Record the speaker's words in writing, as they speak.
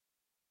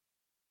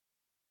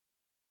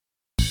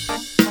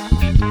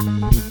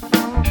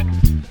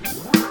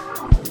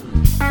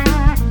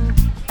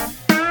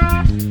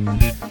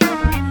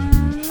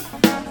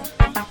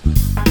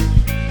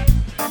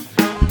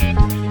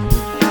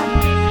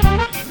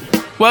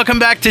Welcome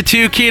back to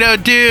Two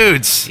Keto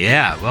Dudes.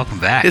 Yeah, welcome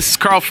back. This is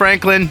Carl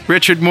Franklin,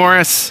 Richard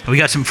Morris, We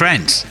got some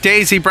friends.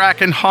 Daisy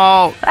Bracken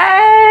Hall,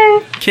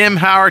 Hey. Kim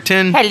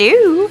Howerton,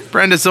 Hello.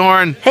 Brenda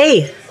Zorn,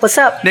 Hey, what's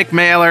up? Nick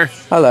Mailer,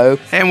 Hello.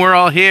 and we're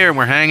all here and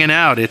we're hanging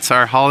out. It's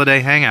our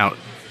holiday hangout.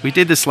 We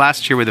did this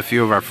last year with a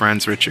few of our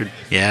friends, Richard,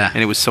 Yeah.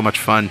 and it was so much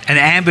fun. And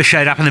Amber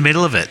showed up in the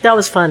middle of it. That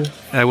was fun.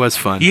 That was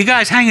fun. You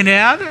guys hanging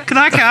out? Can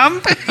I come?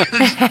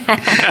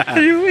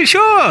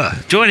 Sure.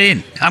 Join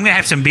in. I'm going to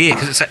have some beer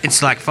because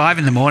it's like 5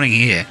 in the morning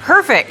here.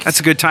 Perfect.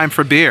 That's a good time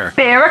for beer.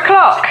 Beer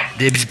o'clock.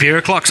 There's beer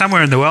o'clock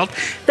somewhere in the world.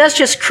 That's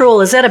just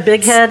cruel. Is that a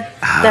big head?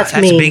 That's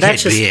that's mean. a big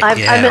That's head just. beer, I'm,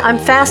 yeah. I'm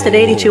fasted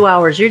 82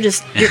 hours. You're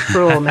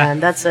cruel,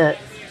 man. That's it.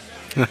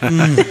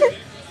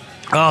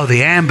 Oh,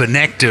 the amber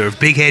nectar of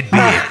Big Head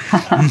beer.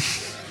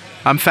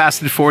 I'm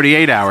fasted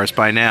 48 hours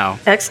by now.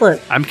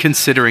 Excellent. I'm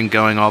considering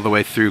going all the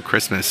way through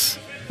Christmas.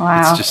 Wow.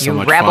 It's just so You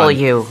much rebel, fun.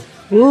 you.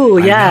 Ooh,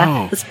 I yeah.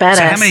 know. That's badass.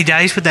 So how many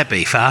days would that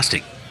be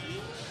fasting?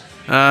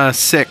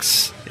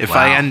 6. If Wow.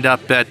 I end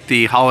up at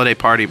the holiday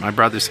party at my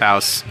brother's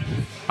house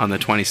on the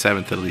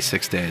 27th, it'll be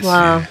 6 days.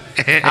 Wow.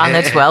 On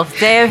the 12th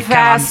day of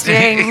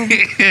fasting.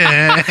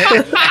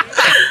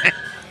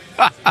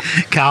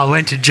 Carl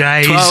went to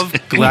Jay's.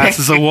 12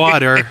 glasses of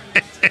water,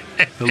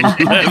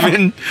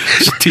 11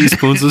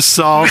 teaspoons of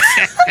salt,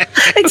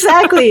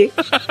 Exactly.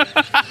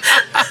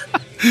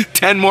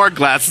 10 more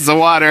glasses of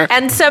water.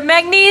 And some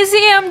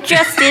magnesium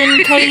just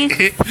in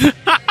case.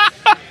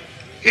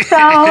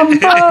 Some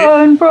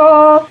bone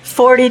broth.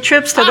 40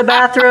 trips to the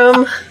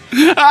bathroom.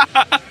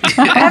 I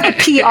have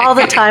to pee all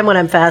the time when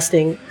I'm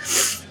fasting.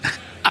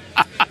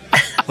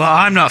 Well,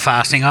 I'm not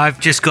fasting. I've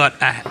just got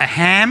a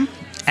ham,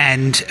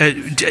 and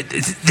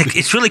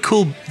it's really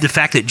cool the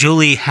fact that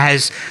Julie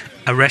has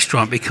a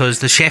restaurant because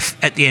the chef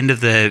at the end of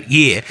the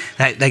year,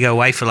 they go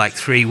away for like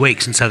 3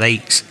 weeks, and so they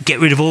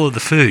get rid of all of the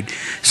food.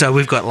 So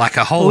we've got like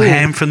a whole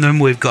ham from them.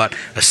 We've got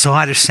a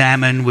side of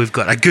salmon. We've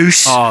got a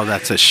goose. Oh,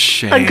 that's a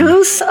shame. A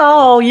goose?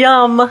 Oh,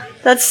 yum.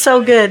 That's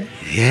so good.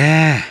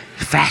 Yeah,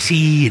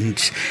 fatty and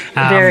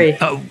Very.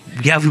 Oh,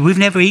 yeah, we've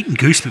never eaten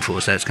goose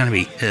before, so it's going to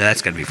be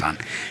that's going to be fun.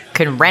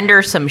 Can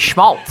render some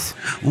schmaltz.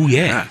 Oh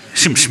yeah,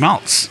 some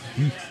schmaltz.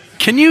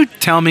 Can you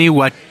tell me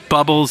what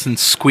Bubbles and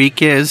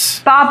Squeak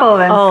is?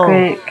 Bubble and Oh.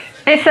 squeak.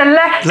 It's a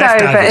leftover.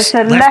 Leftovers. It's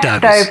a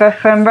Leftovers. leftover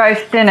from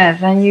roast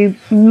dinners, and you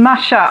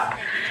mush up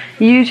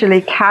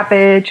usually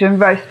cabbage and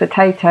roast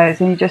potatoes,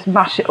 and you just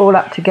mush it all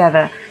up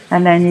together,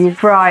 and then you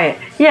fry it.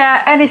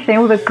 Yeah, anything,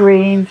 all the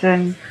greens,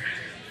 and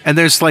And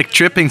there's like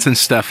drippings and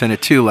stuff in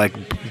it too, like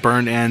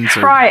burnt ends.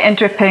 Or... fry it in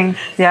drippings.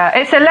 Yeah,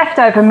 it's a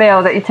leftover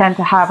meal that you tend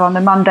to have on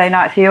the Monday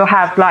night. So you'll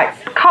have like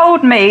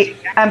cold meat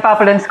and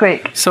bubble and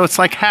squeak. So it's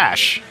like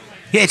hash.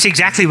 Yeah, it's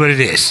exactly what it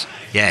is.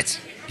 Yeah,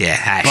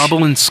 hash.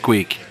 Bubble and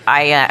Squeak.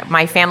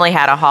 My family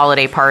had a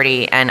holiday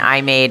party, and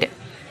I made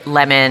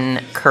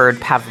lemon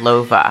curd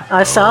pavlova.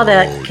 I saw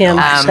that, Kim.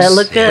 That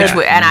looked good.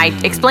 And I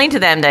explained to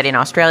them that in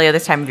Australia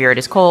this time of year it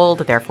is cold,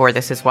 therefore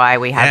this is why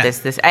we have Yeah.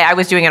 this. I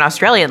was doing an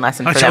Australian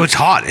lesson Oh, for so them. it's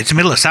hot. It's the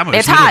middle of summer.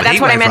 It's the middle hot. of a That's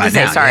heat what I wave meant to right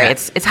say. now. Sorry, Yeah.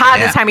 it's hot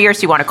Yeah. this time of year,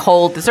 so you want a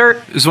cold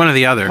dessert. It was one or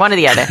the other. One or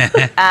the other.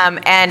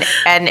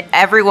 And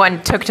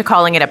everyone took to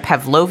calling it a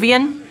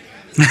Pavlovian.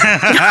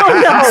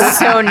 Oh, no.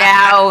 So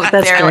now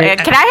That's they're great.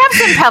 like, can I have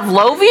some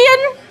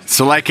Pavlovian?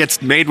 So like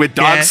it's made with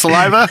dog Yeah.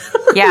 saliva?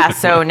 Yeah,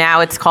 so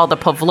now it's called the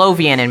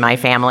Pavlovian in my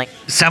family.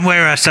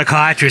 Somewhere a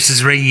psychiatrist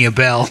is ringing a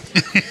bell.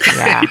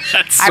 Yeah.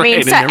 That's I mean,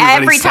 right, so and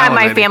everybody's every time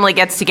my salivating. family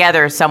gets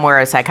together, somewhere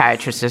a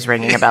psychiatrist is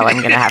ringing a bell, I'm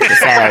going to have to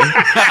say.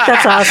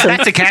 That's awesome.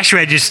 That's a cash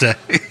register.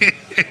 Was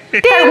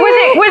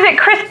it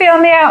crispy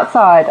on the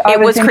outside? It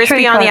was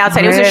crispy intrigued on the by-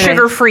 outside. It was a Really?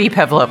 sugar-free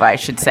pavlova, I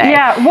should say.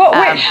 Yeah.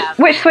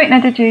 Which sweetener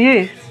did you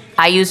use?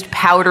 I used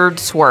powdered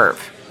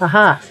swerve.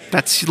 Uh-huh.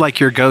 That's like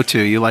your go-to.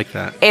 You like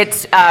that.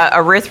 It's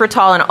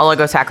erythritol and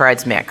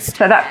oligosaccharides mixed.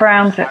 So that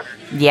browns it.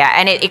 Yeah,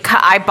 and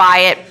I buy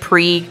it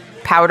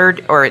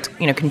pre-powdered, or it's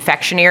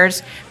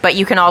confectioners, but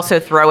you can also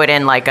throw it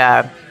in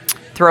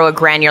throw a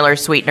granular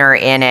sweetener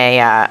in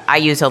I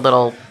use a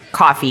little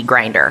coffee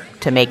grinder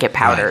to make it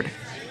powdered.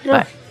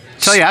 But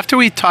Tell you, after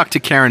we talked to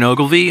Karen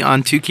Ogilvy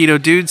on Two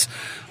Keto Dudes,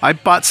 I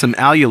bought some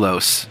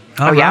allulose.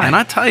 Oh, yeah? And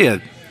I tell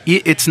you,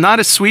 it's not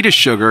as sweet as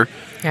sugar,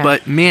 Yeah.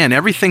 but man,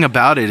 everything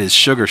about it is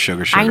sugar.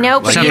 I know,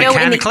 but So in the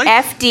mechanically?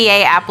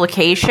 FDA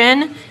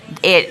application,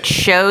 it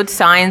showed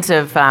signs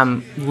of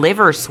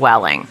liver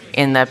swelling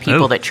in the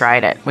people Oh. that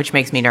tried it, which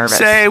makes me nervous.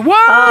 Say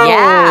what? Oh,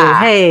 Yeah.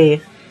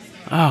 hey.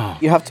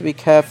 You have to be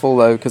careful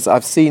though, because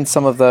I've seen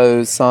some of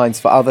those signs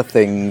for other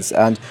things,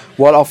 and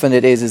what often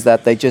it is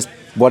that they just,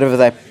 whatever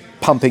they're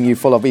pumping you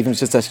full of, even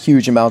if it's just a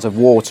huge amount of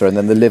water, and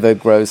then the liver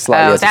grows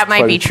slightly. Oh, as that it's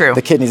might be grown. true.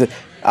 The kidneys.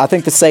 I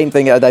think the same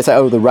thing. They say,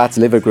 "Oh, the rat's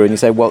liver grew," and you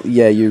say, "Well,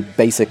 yeah, you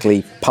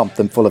basically pumped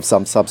them full of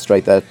some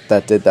substrate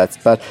that did that."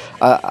 But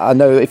I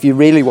know if you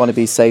really want to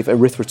be safe,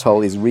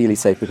 erythritol is really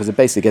safe because it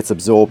basically gets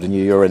absorbed and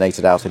you urinate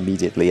it out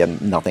immediately,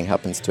 and nothing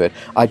happens to it.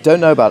 I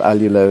don't know about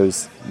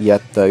allulose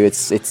yet, though.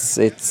 It's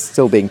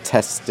still being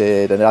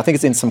tested, and I think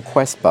it's in some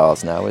Quest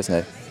bars now, isn't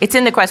it? It's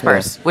in the Quest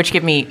bars, which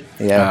give me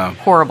Yeah.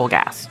 horrible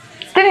gas.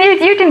 You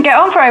didn't get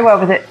on very well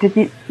with it, did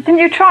you? Didn't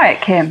you try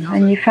it, Kim?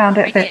 And you found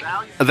it a bit.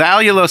 The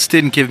allulose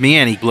didn't give me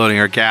any bloating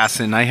or gas,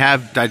 and I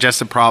have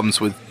digestive problems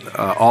with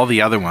all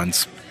the other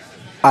ones.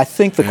 I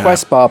think the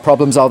Quest bar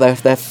problems are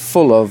they're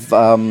full of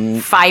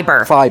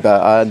Fiber.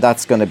 and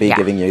that's going to be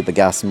giving you the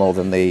gas more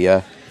than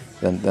the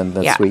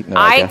sweetener.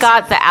 I guess.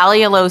 got the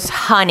allulose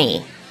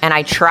honey, and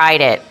I tried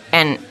it,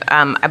 and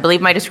I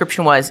believe my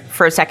description was,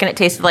 for a second it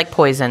tasted like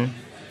poison.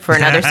 For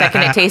another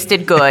second, it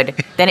tasted good.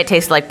 Then it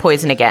tasted like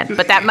poison again.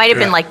 But that might have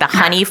been like the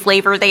honey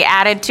flavor they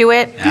added to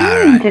it.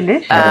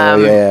 Delicious.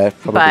 Yeah,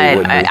 probably But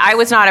would be. I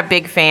was not a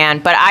big fan.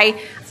 But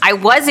I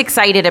was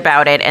excited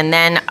about it, and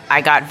then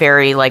I got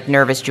very like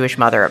nervous Jewish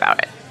mother about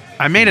it.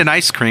 I made an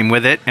ice cream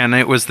with it, and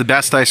it was the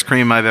best ice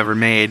cream I've ever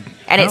made.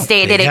 And it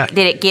stayed. Did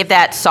it give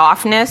that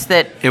softness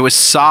that? It was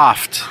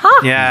soft.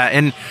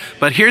 Yeah,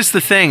 but here's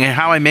the thing: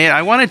 how I made it.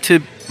 I wanted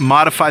to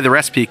modify the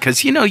recipe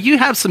because you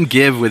have some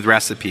give with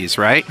recipes,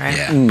 right?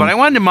 Yeah. But I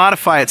wanted to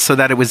modify it so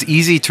that it was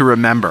easy to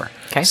remember.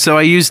 Okay. So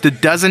I used a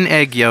dozen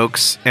egg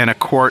yolks and a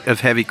quart of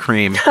heavy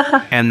cream,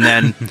 and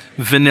then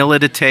vanilla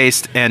to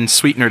taste and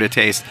sweetener to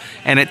taste.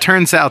 And it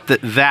turns out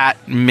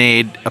that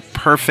made a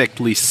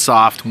perfectly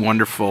soft,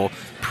 wonderful,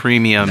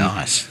 premium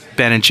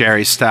Ben &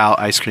 Jerry's style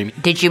ice cream.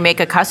 Did you make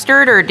a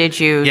custard or did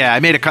you? Yeah, I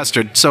made a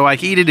custard. So I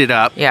heated it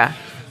up. Yeah.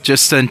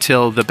 Just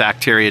until the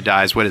bacteria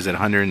dies. What is it,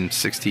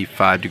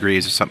 165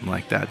 degrees or something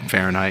like that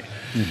Fahrenheit.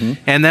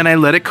 Mm-hmm. And then I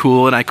let it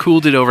cool, and I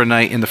cooled it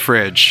overnight in the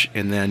fridge,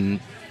 and then,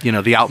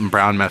 the Alton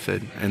Brown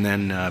method, and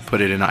then put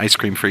it in an ice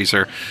cream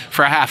freezer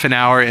for a half an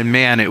hour, and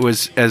man, it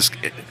was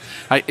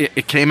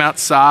it came out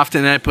soft,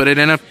 and then I put it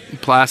in a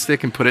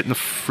plastic and put it in the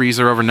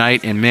freezer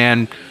overnight, and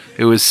man,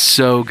 it was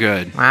so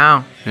good.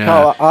 Wow.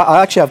 Yeah. Oh,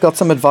 I've got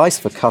some advice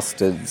for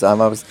custards.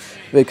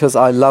 Because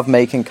I love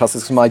making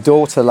custards. My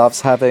daughter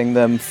loves having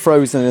them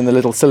frozen in the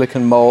little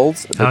silicone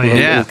molds,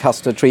 little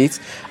custard treats.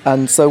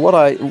 And so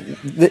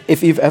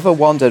if you've ever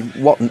wondered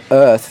what on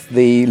earth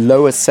the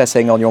lowest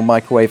setting on your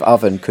microwave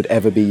oven could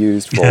ever be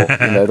used for,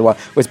 the one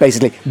was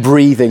basically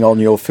breathing on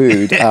your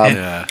food.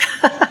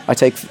 I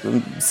take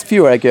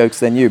fewer egg yolks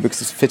than you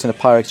because it's fit in a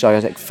Pyrex jar. I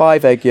take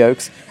 5 egg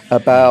yolks,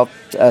 about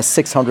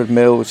 600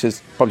 ml, which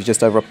is probably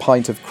just over a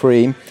pint of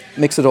cream.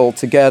 Mix it all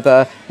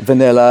together,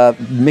 vanilla,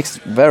 mix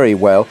it very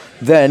well.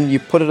 Then you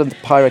put it in the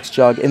Pyrex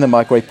jug in the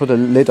microwave, put a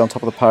lid on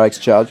top of the Pyrex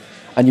jug,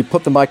 and you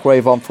put the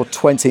microwave on for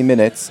 20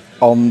 minutes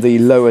on the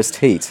lowest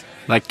heat.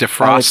 Like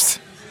defrost?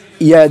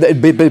 Yeah,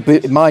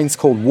 mine's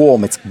called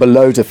warm. It's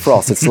below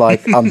defrost. It's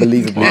like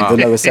unbelievably the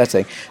lowest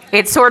setting.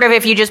 It's sort of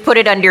if you just put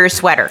it under your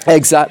sweater.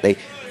 Exactly.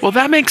 Well,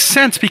 that makes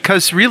sense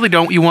because really you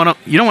don't want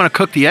to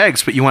cook the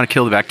eggs, but you want to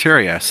kill the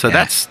bacteria. So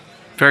that's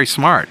very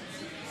smart.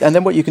 And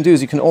then what you can do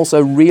is you can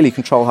also really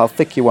control how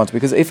thick you want it,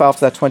 because if after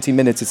that 20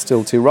 minutes it's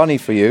still too runny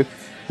for you,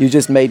 you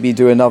just maybe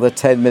do another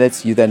 10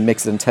 minutes, you then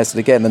mix it and test it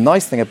again. The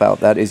nice thing about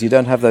that is you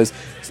don't have those,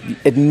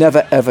 it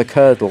never ever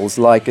curdles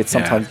like it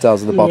sometimes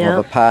does at the bottom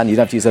of a pan. You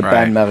don't have to use a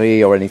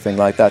bain-marie or anything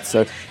like that.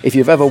 So if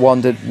you've ever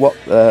wondered what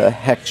the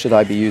heck should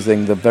I be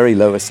using the very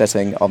lowest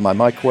setting on my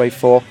microwave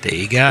for, there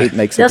you go. It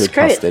makes That's a good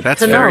great. custard.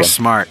 That's very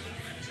smart.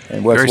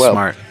 It works very well.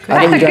 smart.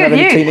 And then you don't have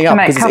any cleaning up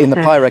because it's in the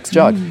custard. Pyrex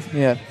jug.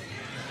 Yeah.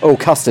 Oh,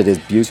 custard is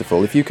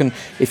beautiful. If you can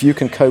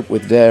cope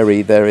with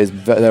dairy, there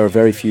are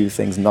very few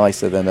things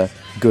nicer than a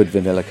good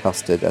vanilla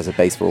custard as a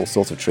base for all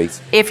sorts of treats.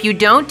 If you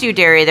don't do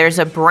dairy, there's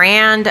a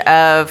brand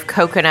of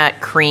coconut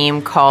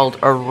cream called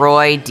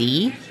Aroy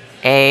D,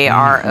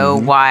 AROY-D,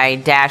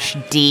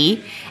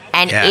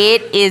 and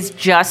it is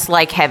just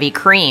like heavy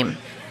cream.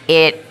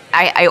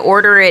 I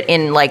order it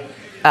in like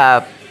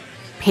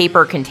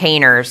paper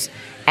containers,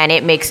 and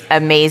it makes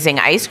amazing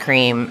ice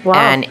cream.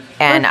 Wow.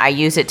 And I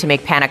use it to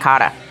make panna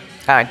cotta.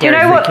 Do you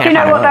know what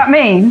that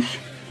means?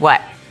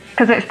 What?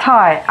 Because it's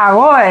Thai.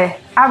 Aroy.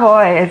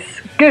 Aroy is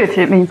good.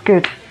 It means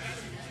good.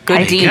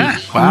 Good D.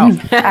 Wow.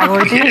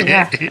 Aroy D,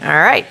 yeah.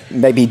 All right.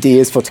 Maybe D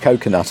is for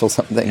coconut or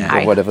something,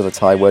 or whatever the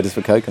Thai word is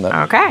for coconut.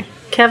 Okay.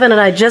 Kevin and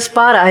I just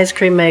bought an ice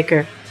cream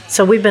maker,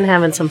 so we've been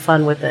having some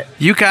fun with it.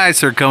 You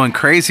guys are going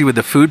crazy with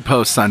the food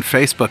posts on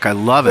Facebook. I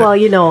love it.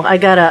 Well, I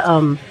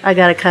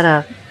gotta kind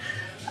of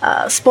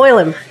spoil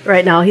him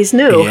right now. He's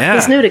new. Yeah.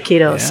 He's new to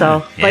keto.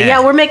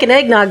 But we're making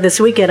eggnog this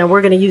weekend, and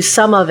we're going to use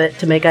some of it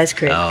to make ice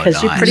cream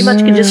because you pretty much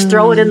can just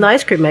throw it in the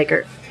ice cream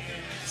maker.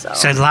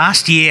 So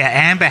last year,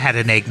 Amber had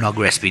an eggnog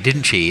recipe,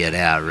 didn't she, at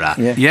our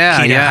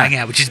keto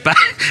hangout,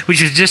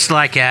 which is just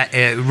like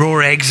raw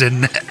eggs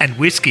and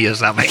whiskey or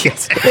something.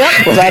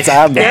 Well, that's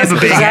Amber. Yes,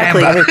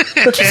 exactly.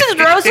 Just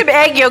throw some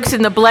egg yolks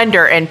in the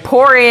blender and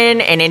pour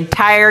in an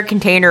entire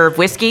container of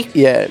whiskey.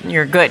 Yeah.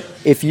 You're good.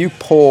 If you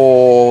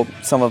pour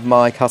some of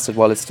my custard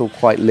while it's still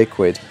quite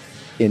liquid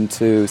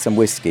into some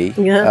whiskey,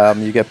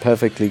 you get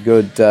perfectly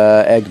good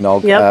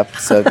eggnog. Yep.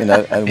 And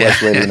it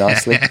works really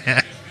nicely.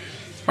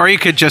 Or you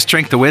could just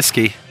drink the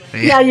whiskey.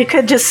 Yeah, you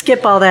could just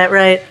skip all that,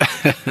 right?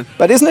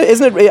 But isn't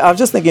it? I'm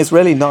just thinking it's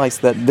really nice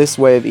that this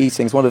way of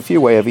eating is one of the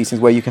few way of eating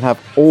where you can have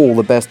all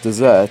the best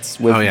desserts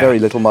with very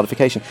little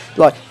modification.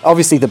 Like,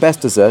 obviously, the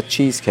best dessert,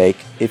 cheesecake.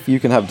 If you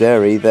can have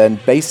dairy, then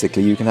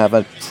basically you can have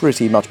a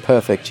pretty much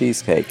perfect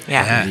cheesecake.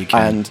 Yeah. You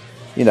can. And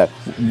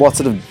what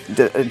sort of?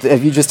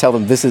 If you just tell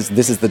them this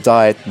is the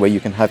diet where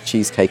you can have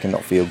cheesecake and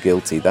not feel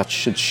guilty, that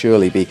should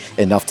surely be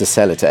enough to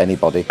sell it to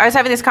anybody. I was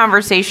having this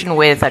conversation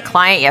with a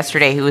client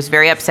yesterday who was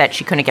very upset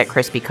she couldn't get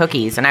crispy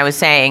cookies. And I was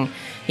saying,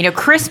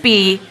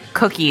 crispy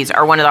cookies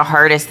are one of the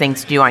hardest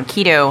things to do on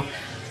keto.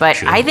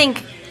 But I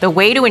think the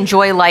way to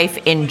enjoy life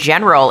in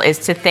general is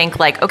to think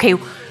like, okay,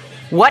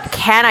 what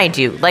can I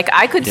do? Like,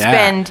 I could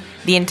spend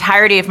the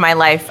entirety of my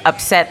life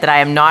upset that I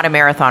am not a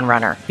marathon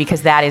runner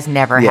because that is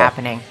never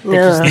happening.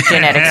 The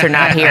genetics are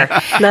not here.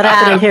 Not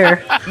happening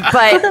here.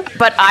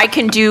 But I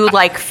can do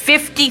like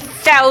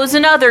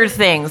 50,000 other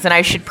things, and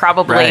I should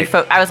probably.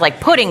 I was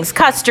like puddings,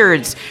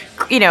 custards,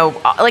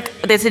 like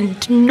this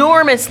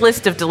enormous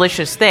list of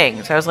delicious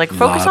things. I was like,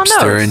 focus on those.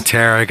 Lobster and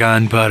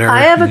tarragon butter.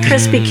 I have a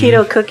crispy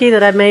keto cookie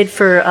that I made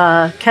for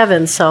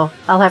Kevin, so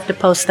I'll have to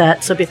post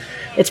that. So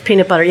it's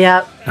peanut butter.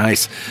 Yeah.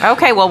 Nice.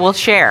 Okay, well, we'll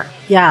share.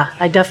 Yeah,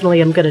 I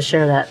definitely am going to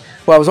share that.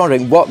 Well, I was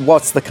wondering,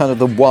 what's the kind of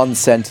the one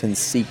sentence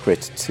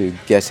secret to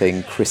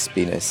getting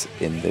crispiness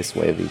in this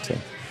way of eating?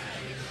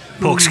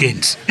 Pork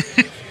skins.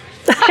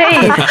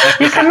 Cheese.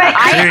 You can make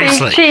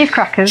crispy cheese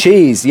crackers.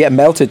 Cheese,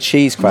 melted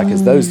cheese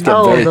crackers. Those get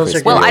very those are crispy.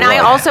 good. Well, and I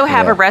also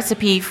have a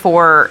recipe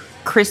for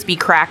crispy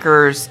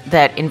crackers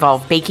that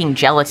involve baking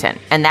gelatin,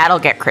 and that'll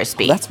get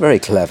crispy. That's very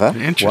clever.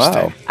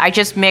 Interesting. Wow. I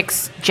just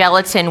mix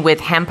gelatin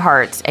with hemp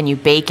hearts, and you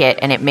bake it,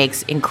 and it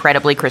makes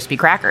incredibly crispy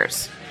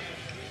crackers.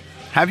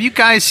 Have you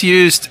guys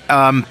used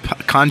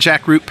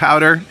konjac root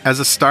powder as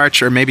a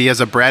starch or maybe as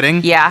a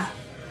breading? Yeah.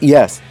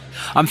 Yes.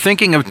 I'm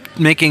thinking of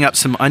making up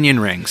some onion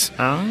rings.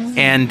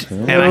 And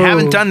I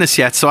haven't done this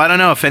yet, so I don't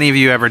know if any of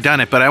you ever done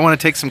it, but I want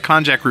to take some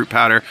konjac root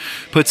powder,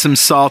 put some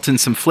salt and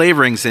some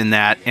flavorings in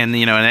that, and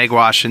an egg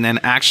wash, and then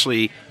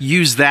actually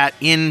use that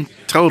in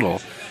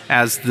total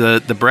as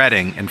the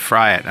breading and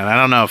fry it. And I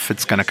don't know if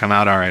it's going to come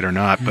out all right or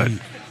not, but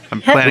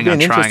I'm planning on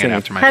trying it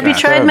after my Have you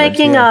fast. tried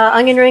making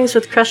onion rings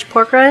with crushed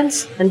pork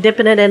rinds and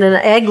dipping it in an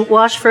egg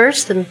wash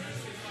first? And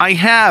I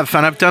have,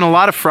 and I've done a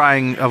lot of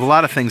frying of a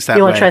lot of things that way.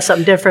 you want to try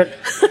something different?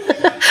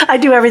 I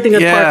do everything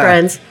with pork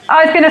rinds.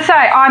 I was going to say,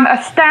 I'm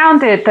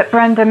astounded that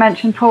Brenda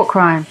mentioned pork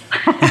rinds.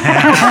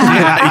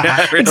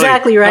 Really.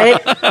 Exactly right.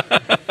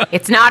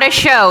 It's not a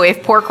show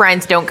if pork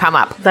rinds don't come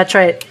up. That's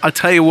right. I'll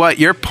tell you what,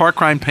 your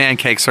pork rind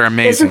pancakes are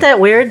amazing. Isn't that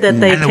weird that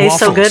they And the taste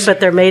so waffles. good, but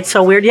they're made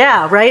so weird?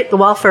 Yeah, right? The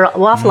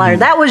waffle iron.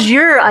 That was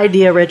your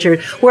idea,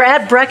 Richard. We're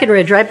at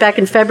Breckenridge right back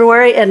in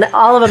February, and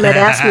all of them had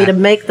asked me to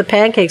make the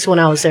pancakes when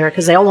I was there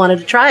because they all wanted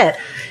to try it.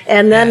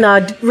 And then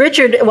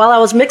Richard, while I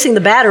was mixing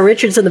the batter,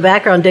 Richard's in the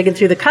background digging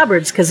through the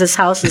cupboards because this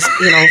house is,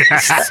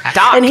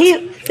 Stocked. And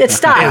it's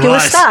stocked. It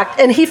was stocked.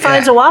 And he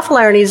finds a waffle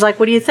iron. And he's like,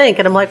 "What do you think?"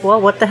 And I'm like,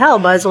 "Well, what the hell?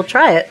 Might as well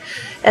try it."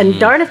 And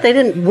darn if they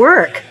didn't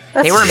work.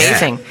 They were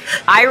amazing.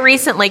 I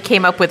recently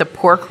came up with a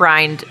pork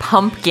rind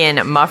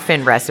pumpkin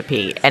muffin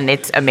recipe, and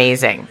it's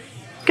amazing.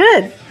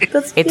 Good.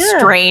 It's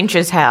strange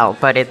as hell,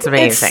 but it's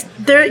amazing.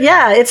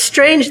 It's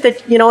strange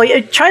that,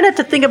 you try not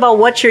to think about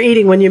what you're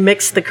eating when you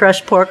mix the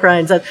crushed pork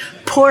rinds. That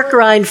pork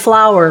rind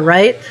flour,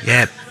 right?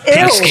 Yeah.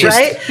 Ew,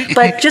 right?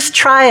 But just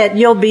try it.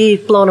 You'll be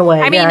blown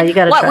away. I mean, you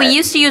gotta try we it.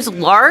 used to use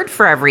lard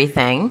for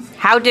everything.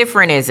 How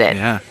different is it?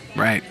 Yeah,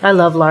 right. I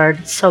love lard.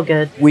 It's so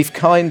good. We've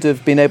kind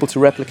of been able to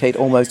replicate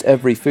almost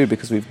every food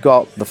because we've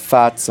got the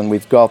fats and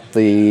we've got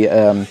the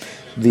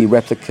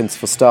replicants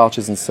for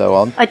starches and so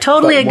on. I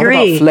totally But what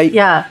agree.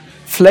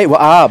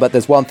 about but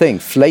there's one thing,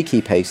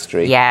 flaky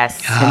pastry.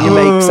 Yes. Can you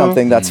make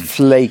something that's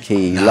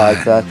flaky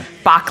like that?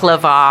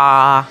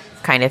 Baklava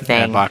kind of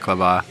thing. Yeah,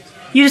 baklava.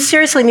 You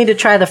seriously need to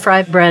try the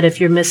fried bread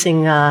if you're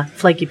missing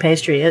flaky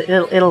pastry.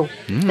 It'll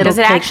Does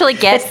it actually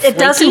get It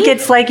doesn't flaky?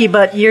 get flaky,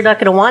 but you're not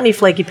going to want any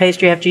flaky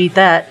pastry after you eat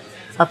that.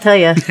 I'll tell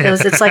you.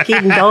 It's like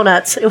eating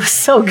donuts. It was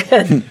so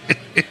good.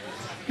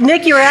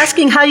 Nick, you were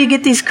asking how you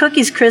get these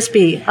cookies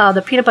crispy,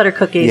 the peanut butter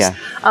cookies.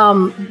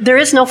 Yeah. There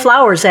is no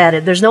flours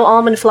added. There's no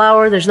almond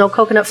flour. There's no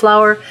coconut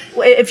flour.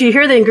 If you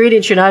hear the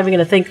ingredients, you're not even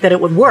going to think that it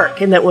would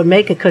work and that would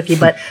make a cookie.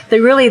 But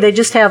they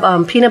just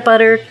have peanut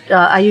butter.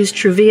 I use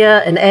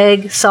Truvia, an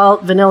egg,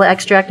 salt, vanilla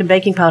extract, and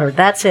baking powder.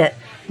 That's it.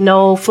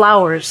 No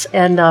flours.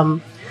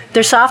 And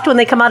they're soft when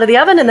they come out of the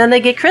oven, and then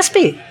they get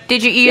crispy.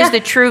 Did you use the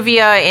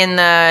Truvia in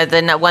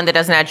the one that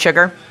doesn't add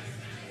sugar?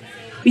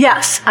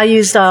 Yes, I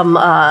used,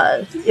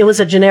 it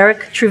was a generic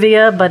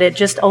Truvia, but it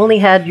just only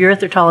had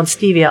erythritol and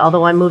stevia,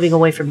 although I'm moving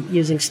away from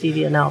using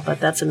stevia now, but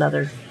that's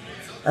another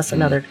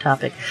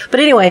topic.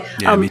 But anyway,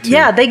 me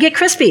too. they get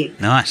crispy.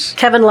 Nice.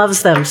 Kevin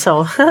loves them,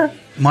 so.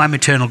 My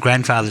maternal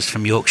grandfather's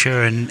from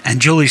Yorkshire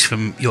and Julie's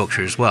from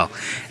Yorkshire as well.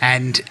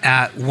 And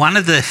one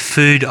of the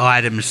food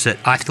items that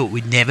I thought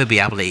we'd never be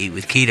able to eat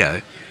with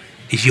keto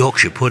is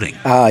Yorkshire pudding.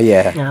 Ah,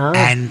 yeah. Oh.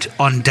 And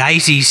on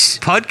Daisy's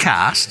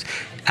podcast,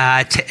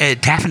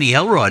 Daphne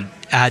Elrod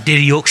did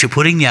a Yorkshire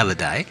pudding the other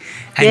day,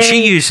 and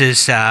she Yay.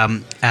 uses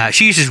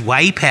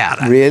whey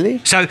powder.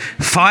 Really? So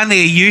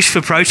finally, a use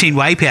for protein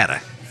whey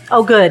powder.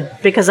 Oh, good,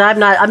 because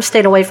I'm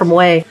staying away from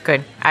whey.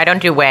 Good. I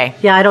don't do whey.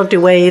 Yeah, I don't do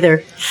whey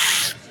either.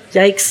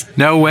 Yikes.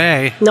 No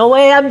way. No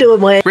way I'm doing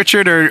whey.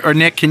 Richard or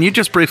Nick, can you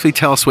just briefly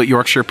tell us what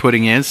Yorkshire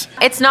pudding is?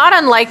 It's not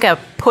unlike a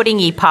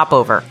puddingy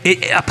popover.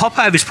 A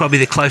popover is probably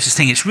the closest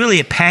thing. It's really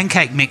a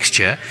pancake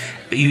mixture.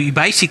 You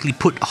basically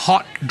put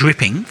hot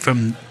dripping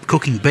from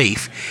cooking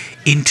beef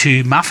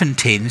into muffin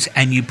tins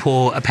and you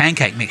pour a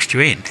pancake mixture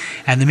in.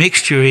 And the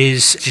mixture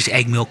is just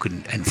egg, milk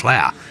and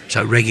flour,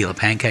 so regular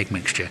pancake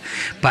mixture.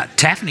 But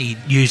Taffany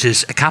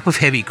uses a cup of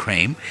heavy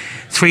cream,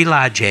 3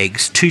 large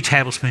eggs, 2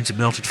 tablespoons of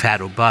melted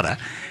fat or butter.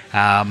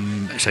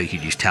 So you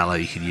could use tallow,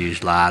 you could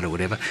use lard or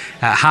whatever.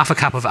 Half a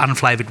cup of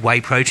unflavoured whey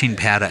protein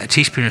powder, a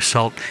teaspoon of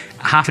salt,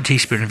 half a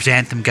teaspoon of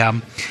xanthan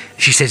gum.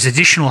 She says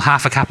additional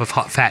half a cup of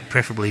hot fat,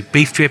 preferably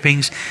beef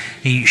drippings.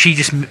 She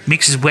just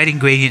mixes wet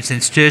ingredients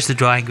and stirs the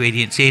dry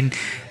ingredients in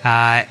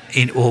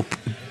or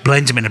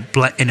blends them in a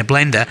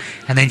blender,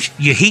 and then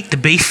you heat the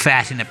beef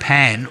fat in a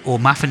pan or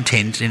muffin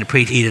tins in a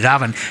preheated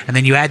oven, and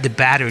then you add the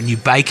batter and you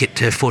bake it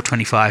to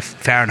 425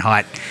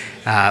 Fahrenheit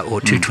or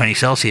 220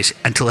 Celsius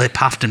until they're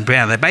puffed and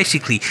brown. They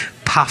basically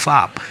puff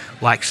up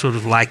like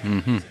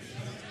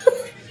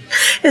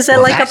Is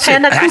that like a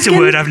panna That's a cooking?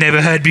 word I've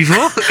never heard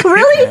before.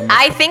 Really?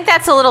 I think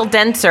that's a little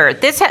denser.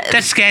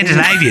 That's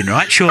Scandinavian,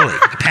 right? Surely.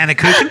 A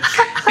pannekuchen?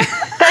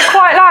 They're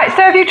quite light.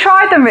 So have you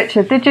tried them,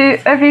 Richard?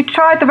 Have you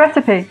tried the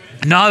recipe?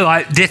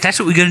 No, that's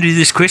what we're going to do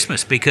this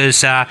Christmas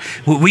because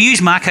we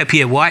use Marco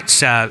Pierre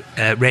White's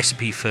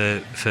recipe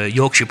for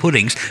Yorkshire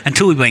puddings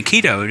until we went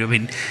keto. I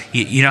mean,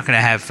 you're not going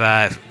to have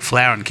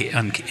flour in a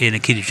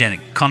ketogenic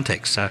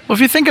context. So. Well, if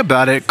you think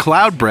about it,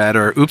 cloud bread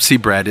or oopsie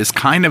bread is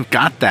kind of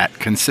got that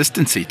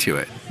consistency to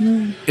it.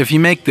 If you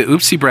make the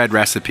oopsie bread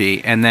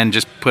recipe and then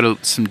just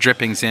put some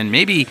drippings in,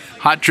 maybe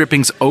hot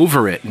drippings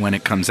over it when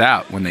it comes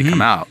out, when they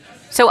come out.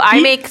 So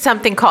I make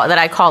something that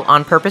I call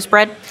on-purpose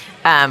bread,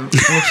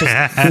 which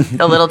is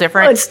a little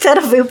different. Oh, instead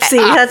of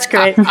oopsie, that's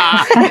great.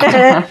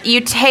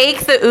 You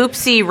take the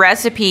oopsie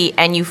recipe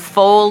and you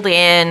fold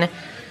in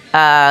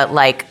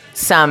like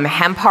some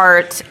hemp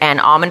heart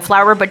and almond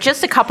flour, but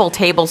just a couple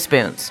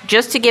tablespoons,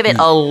 just to give it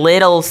a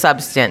little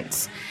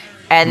substance.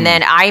 And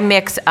then I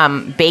mix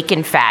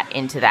bacon fat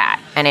into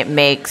that, and it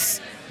makes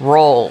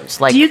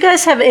rolls. Like, Do you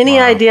guys have any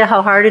idea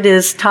how hard it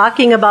is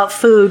talking about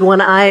food when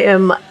I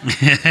am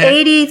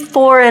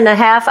 84 and a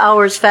half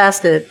hours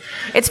fasted?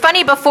 it's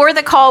funny, before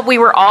the call, we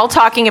were all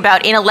talking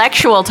about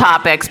intellectual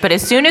topics, but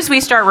as soon as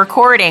we start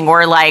recording,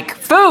 we're like,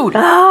 food.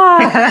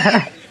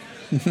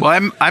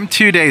 Well, I'm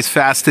 2 days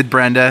fasted,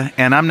 Brenda,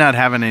 and I'm not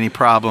having any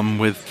problem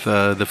with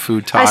the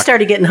food talk. I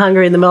started getting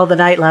hungry in the middle of the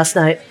night last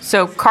night.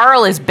 So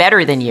Carl is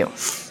better than you.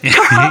 No,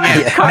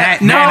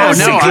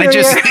 I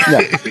just...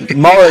 No,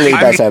 morally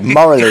better.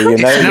 Morally, you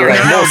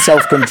have more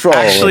self-control.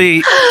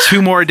 Actually,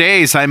 2 more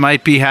days, I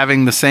might be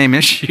having the same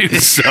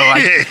issues. So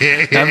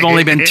I've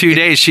only been 2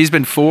 days. She's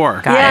been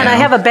 4. Yeah, and I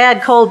have a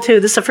bad cold, too.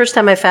 This is the first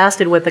time I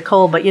fasted with the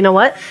cold. But you know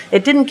what?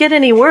 It didn't get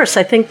any worse.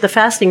 I think the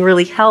fasting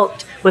really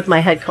helped with my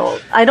head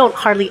cold. I don't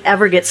hardly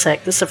ever get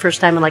sick. This is the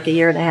first time in like a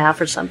year and a half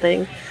or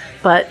something.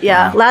 But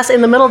yeah,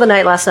 in the middle of the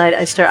night last night,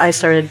 I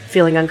started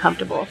feeling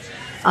uncomfortable.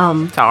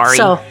 Sorry.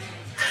 So,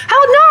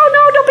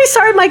 no, don't be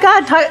sorry. My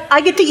God,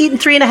 I get to eat in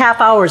 3.5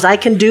 hours. I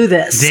can do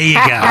this. There you go.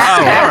 All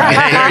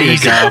right. There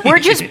you go. We're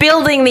just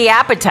building the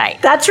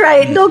appetite. That's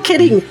right. No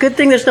kidding. Good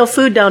thing there's no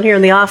food down here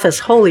in the office.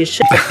 Holy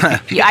shit.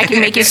 I can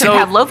make you some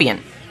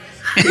Pavlovian.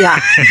 Yeah.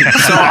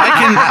 So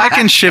I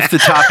can shift the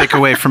topic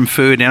away from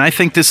food, and I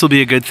think this will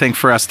be a good thing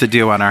for us to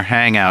do on our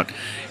hangout.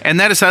 And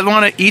that is, I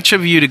want each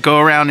of you to go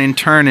around in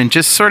turn and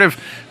just sort of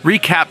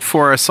recap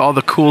for us all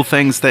the cool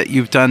things that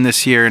you've done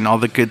this year and all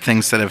the good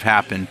things that have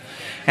happened.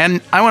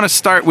 And I want to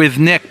start with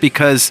Nick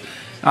because,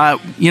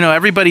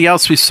 everybody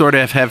else we sort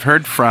of have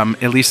heard from,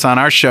 at least on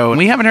our show, and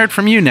we haven't heard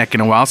from you, Nick,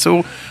 in a while.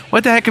 So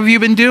what the heck have you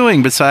been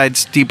doing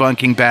besides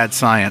debunking bad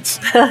science?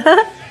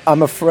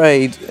 I'm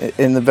afraid,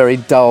 in a very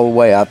dull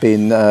way, I've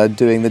been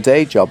doing the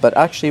day job. But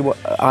actually,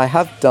 I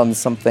have done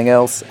something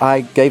else.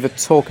 I gave a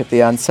talk at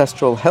the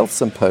Ancestral Health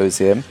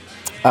Symposium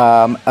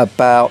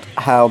about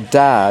how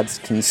dads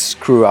can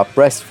screw up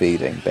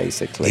breastfeeding,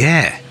 basically.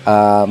 Yeah.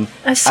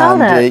 I saw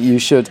that. You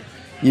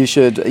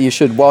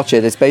should watch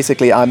it. It's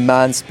basically I'm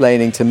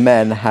mansplaining to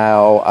men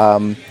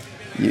how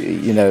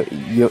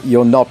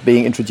you're not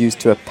being introduced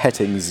to a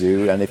petting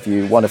zoo, and if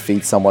you want to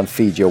feed someone,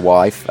 feed your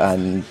wife,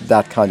 and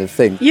that kind of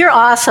thing. You're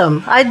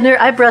awesome. I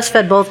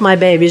breastfed both my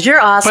babies.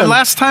 You're awesome. But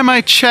last time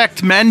I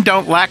checked, men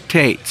don't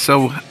lactate,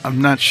 so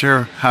I'm not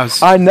sure how.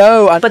 I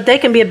know. But they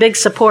can be a big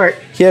support.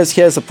 Here's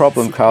the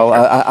problem, Carl.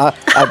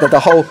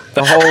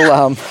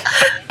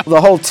 The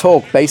whole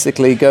talk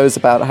basically goes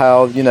about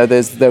how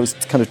there was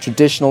kind of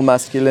traditional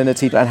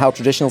masculinity and how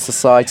traditional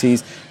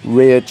societies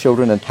reared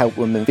children and helped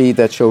women feed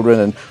their children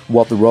and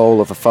what the role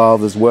of the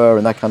fathers were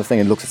and that kind of thing,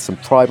 and looked at some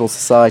tribal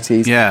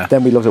societies. Yeah.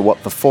 Then we looked at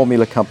what the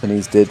formula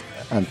companies did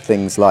and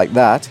things like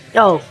that.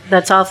 Oh,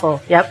 that's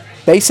awful. Yep.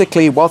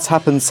 Basically, what's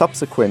happened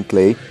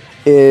subsequently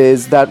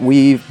is that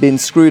we've been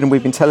screwed, and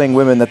we've been telling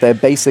women that they're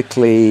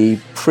basically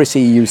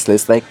pretty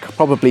useless. They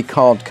probably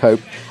can't cope,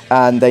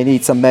 and they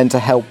need some men to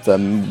help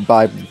them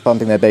by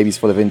pumping their babies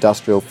full of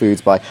industrial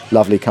foods by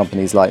lovely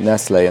companies like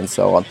Nestle and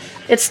so on.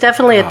 It's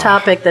definitely a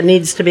topic that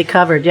needs to be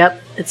covered.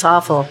 Yep, it's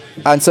awful.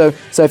 And so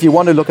if you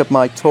want to look at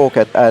my talk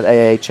at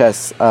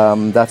AHS,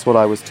 that's what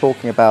I was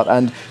talking about.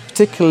 And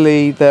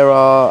particularly, there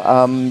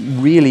are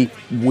really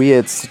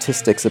weird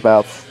statistics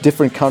about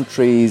different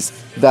countries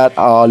that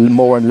are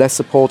more and less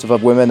supportive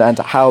of women, and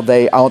how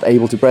they aren't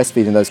able to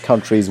breastfeed in those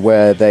countries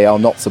where they are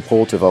not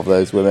supportive of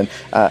those women.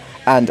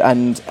 And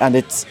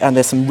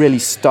there's some really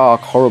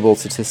stark, horrible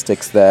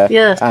statistics there.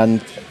 Yeah.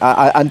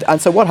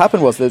 And so what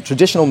happened was the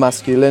traditional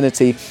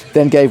masculinity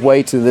then gave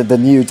way to the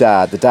new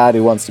dad, the dad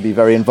who wants to be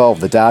very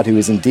involved, the dad who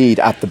is indeed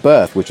at the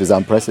birth, which is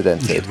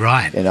unprecedented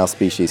in our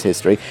species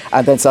history.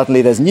 And then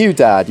suddenly there's new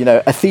dad,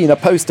 Athena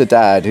poster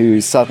dad,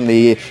 who's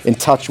suddenly in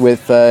touch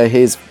with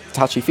his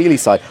touchy-feely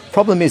side.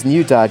 Problem is,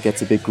 new dad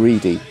gets a bit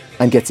greedy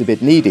and gets a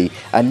bit needy,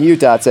 and new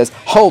dad says,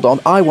 hold on,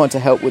 I want to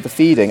help with the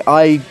feeding.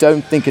 I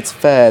don't think it's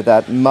fair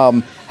that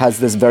mum has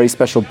this very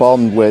special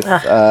bond with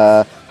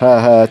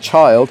her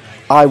child.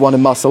 I want to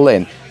muscle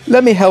in.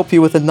 Let me help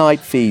you with the night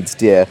feeds,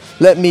 dear.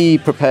 Let me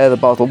prepare the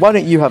bottle. Why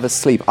don't you have a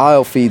sleep?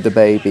 I'll feed the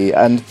baby.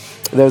 And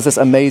there's this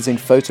amazing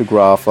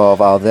photograph of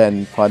our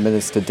then Prime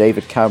Minister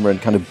David Cameron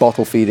kind of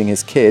bottle feeding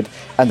his kid,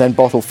 and then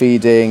bottle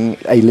feeding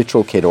a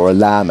literal kid, or a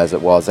lamb as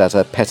it was, at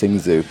a petting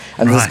zoo.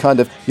 And this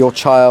kind of your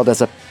child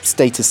as a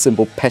status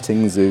symbol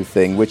petting zoo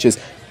thing, which is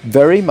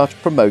very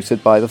much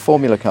promoted by the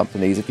formula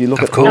companies. If you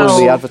look at all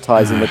the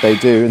advertising that they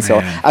do and so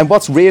on. And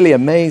what's really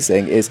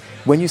amazing is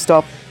when you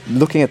start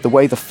looking at the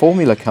way the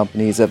formula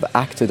companies have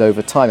acted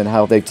over time, and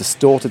how they've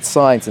distorted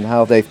science, and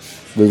how they've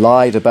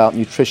lied about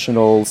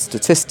nutritional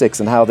statistics,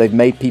 and how they've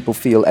made people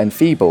feel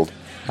enfeebled.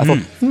 I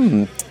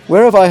thought,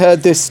 where have I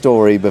heard this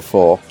story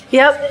before?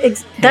 Yep,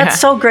 that's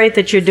so great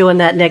that you're doing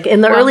that, Nick. In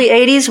the early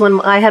 80s,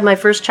 when I had my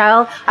first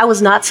child, I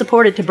was not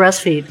supported to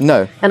breastfeed.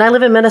 No. And I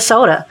live in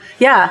Minnesota.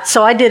 Yeah,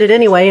 so I did it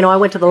anyway. I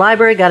went to the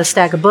library, got a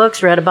stack of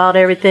books, read about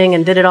everything,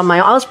 and did it on my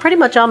own. I was pretty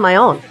much on my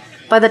own.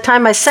 By the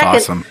time my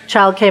second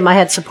child came, I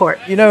had support.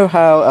 You know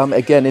how,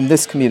 again, in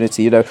this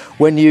community,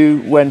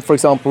 when, for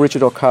example,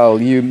 Richard or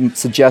Carl, you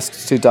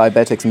suggest to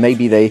diabetics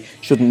maybe they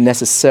shouldn't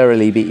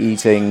necessarily be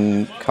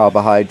eating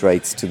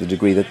carbohydrates to the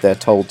degree that they're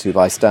told to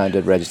by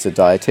standard registered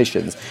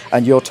dietitians,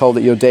 and you're told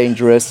that you're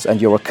dangerous and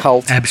you're a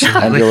cult, and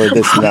you're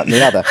this and that and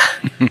the other.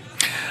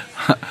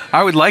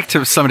 I would like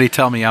to somebody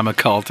tell me I'm a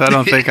cult. I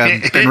don't think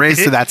I've been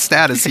raised to that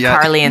status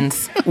yet.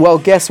 Carlians. Well,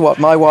 guess what?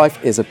 My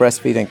wife is a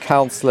breastfeeding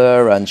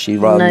counsellor, and she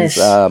runs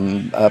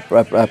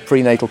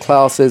prenatal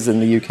classes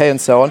in the UK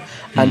and so on.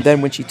 And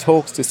then when she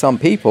talks to some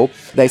people,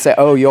 they say,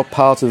 "Oh, you're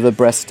part of the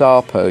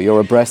breastapo.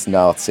 You're a breast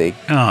Nazi."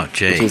 Oh,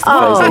 gee. Which is the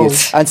phrase they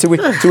use. And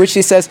to which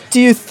she says, "Do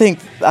you think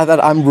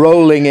that I'm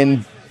rolling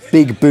in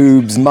big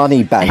boobs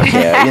money bank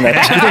here? Do you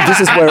think this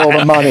is where all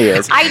the money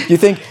is? You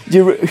think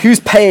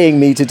who's paying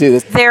me to do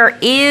this?" There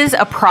is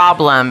a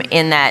problem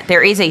in that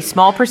there is a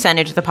small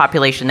percentage of the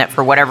population that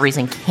for whatever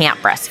reason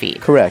can't breastfeed.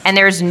 Correct. And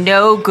there's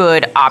no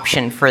good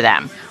option for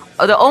them.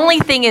 The only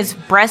thing is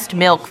breast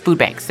milk food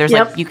banks. There's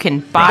you can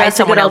buy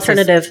someone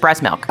else's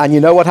breast milk. And you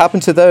know what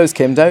happened to those,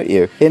 Kim, don't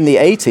you? In the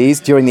 80s,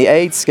 during the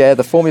AIDS scare,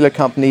 the formula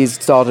companies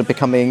started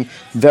becoming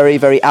very,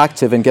 very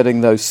active in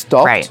getting those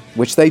stopped,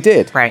 which they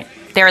did. Right.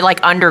 They're like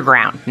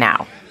underground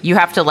now. You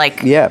have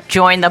to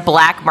join the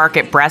black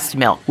market breast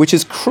milk. Which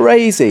is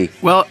crazy.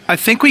 Well, I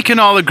think we can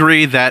all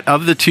agree that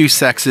of the two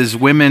sexes,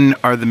 women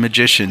are the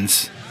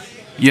magicians.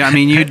 Yeah, I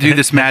mean, you do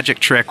this magic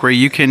trick where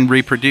you can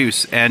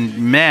reproduce, and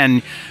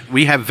men,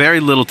 we have very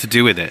little to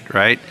do with it,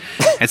 right?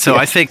 And so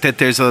I think that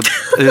there's a.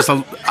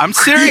 I'm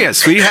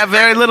serious. We have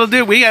very little to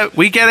do.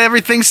 We get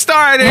everything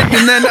started,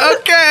 and then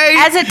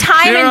as a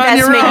time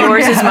investment,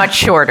 yours is much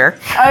shorter.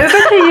 Over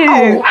to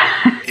you.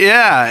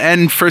 Yeah,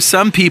 and for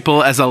some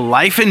people, as a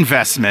life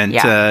investment,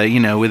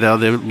 with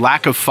the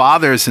lack of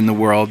fathers in the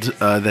world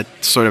that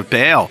sort of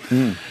bail.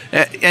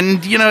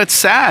 And, it's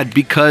sad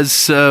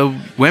because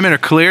women are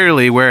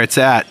clearly where it's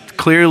at,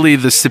 clearly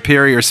the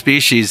superior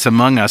species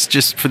among us,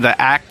 just for the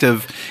act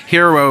of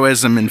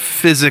heroism and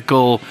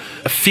physical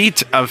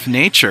feat of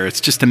nature. It's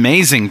just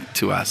amazing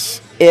to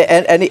us.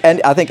 And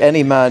I think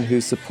any man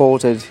who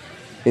supported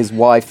his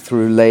wife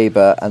through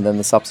labor and then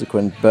the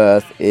subsequent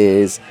birth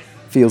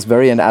feels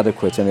very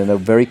inadequate and in a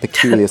very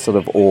peculiar sort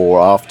of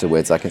awe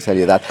afterwards, I can tell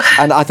you that.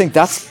 And I think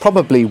that's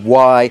probably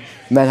why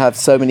men have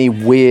so many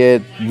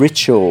weird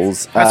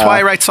rituals. That's why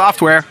I write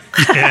software.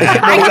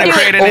 I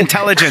create an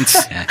intelligence.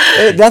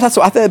 That's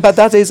what I think, but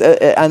that is,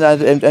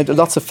 and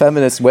lots of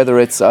feminists, whether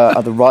it's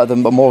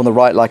more on the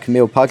right, like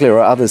Camille Paglia or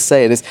others,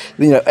 say it is,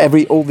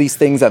 all these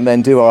things that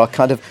men do are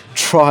kind of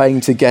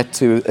trying to get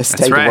to a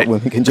state of what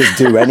women can just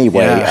do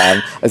anyway.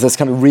 And there's this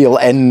kind of real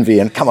envy,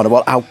 and come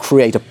on, I'll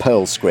create a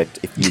Perl script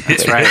if you.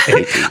 That's right.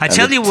 I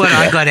tell you what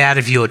I got out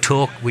of your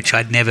talk, which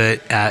I'd never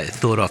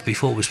thought of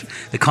before, was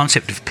the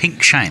concept of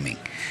pink shaming.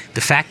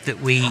 The fact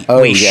that we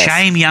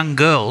shame young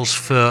girls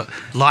for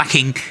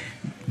liking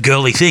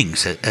girly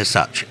things as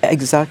such.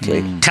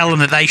 Exactly. Tell them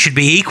that they should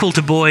be equal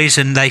to boys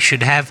and they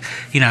should have,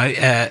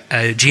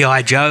 a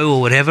G.I. Joe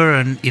or whatever.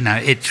 And,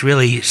 it's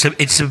really,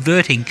 it's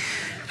subverting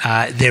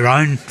their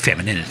own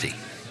femininity.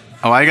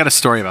 Oh, I got a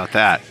story about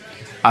that.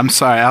 I'm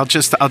sorry. I'll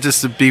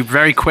just be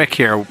very quick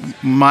here.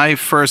 My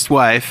first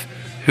wife,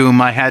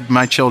 whom I had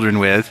my children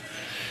with,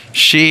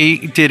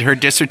 she did her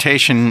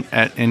dissertation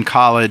in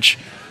college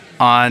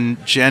on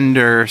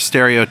gender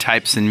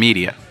stereotypes in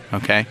media.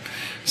 Okay,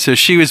 so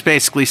she was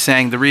basically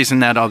saying the reason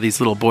that all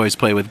these little boys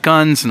play with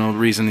guns and the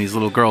reason these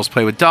little girls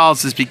play with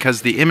dolls is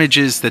because the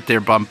images that they're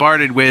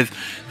bombarded with,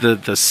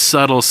 the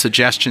subtle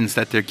suggestions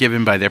that they're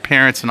given by their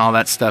parents and all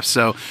that stuff.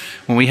 So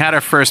when we had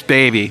our first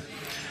baby,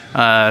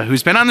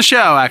 who's been on the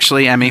show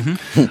actually, Emmy,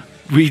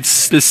 we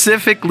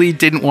specifically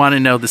didn't want to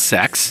know the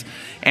sex,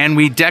 and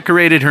we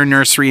decorated her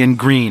nursery in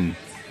green.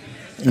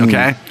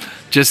 Okay,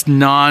 just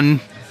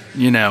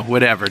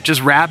whatever,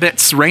 just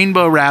rabbits,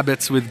 rainbow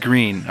rabbits with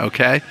green.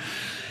 Okay,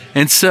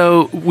 and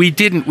so we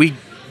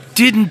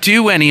didn't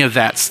do any of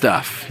that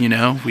stuff. We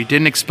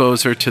didn't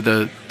expose her to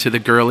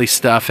the girly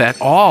stuff at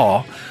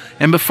all.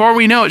 And before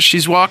we know it,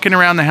 she's walking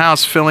around the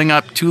house filling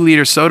up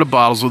 2-liter soda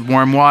bottles with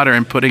warm water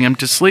and putting them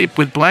to sleep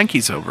with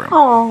blankies over them.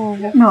 Oh,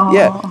 no.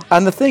 Yeah,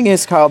 and the thing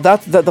is, Carl,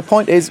 that the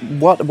point is,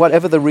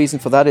 whatever the reason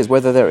for that is,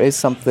 whether there is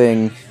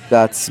something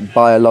that's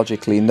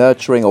biologically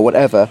nurturing or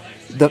whatever,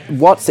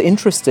 what's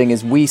interesting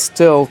is we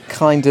still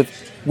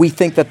we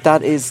think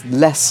that is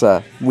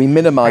lesser. We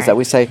minimize that.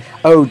 We say,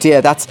 oh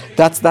dear, that's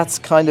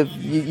kind of,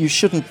 you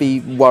shouldn't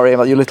be worrying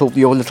about your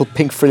little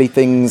pink frilly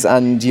things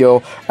and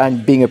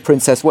being a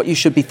princess. What you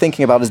should be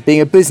thinking about is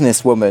being a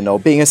businesswoman or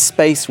being a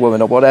space woman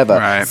or whatever.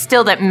 Right.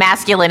 Still that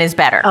masculine is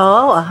better.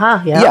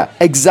 Oh, yeah. Yeah,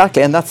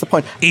 exactly, and that's the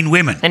point. In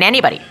women. Than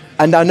anybody.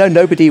 And I know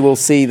nobody will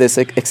see this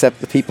except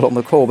the people on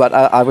the call, but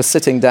I was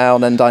sitting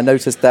down and I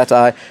noticed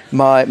that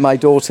my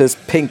daughter's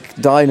pink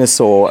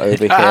dinosaur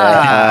over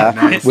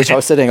here, which I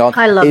was sitting on,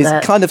 I love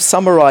that. kind of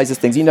summarizes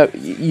things.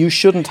 You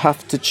shouldn't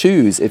have to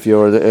choose, if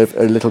you're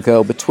a little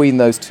girl, between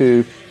those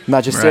two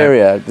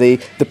magisteria,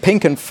 right. the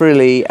pink and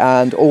frilly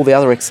and all the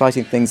other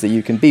exciting things that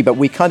you can be. But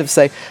we kind of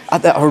say,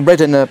 I read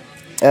in a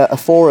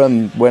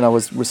forum when I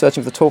was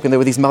researching for the talk, and there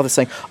were these mothers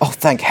saying, oh,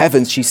 thank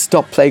heavens, she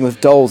stopped playing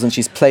with dolls and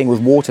she's playing with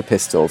water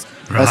pistols.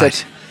 Right. I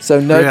said, so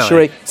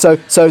nurturing,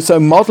 so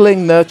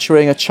modeling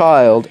nurturing a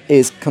child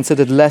is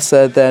considered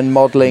lesser than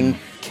modeling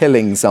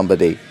killing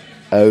somebody.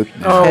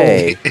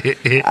 Okay.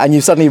 And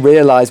you suddenly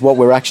realize what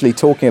we're actually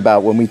talking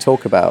about when we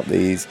talk about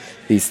these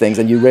things,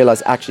 and you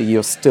realize actually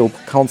you're still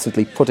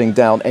constantly putting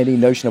down any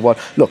notion of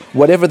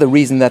whatever the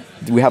reason that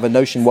we have a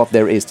notion what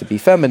there is to be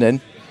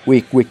feminine,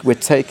 we're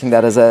taking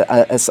that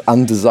as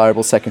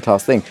undesirable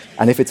second-class thing.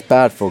 And if it's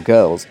bad for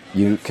girls,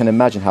 you can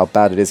imagine how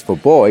bad it is for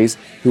boys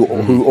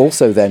who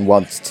also then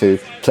want to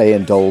play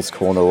in doll's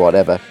corner or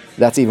whatever.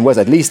 That's even worse.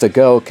 At least a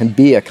girl can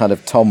be a kind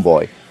of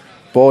tomboy.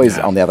 Boys,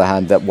 on the other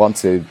hand, that want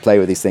to play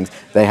with these things,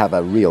 they have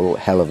a real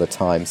hell of a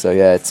time. So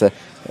yeah,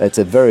 it's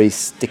a very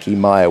sticky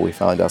mire we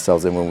find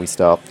ourselves in when we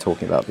start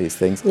talking about these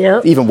things.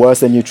 Yep. Even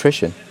worse than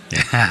nutrition.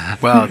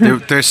 Well,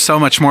 there's so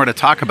much more to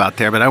talk about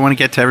there, but I want to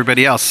get to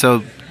everybody else.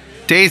 So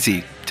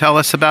Daisy, tell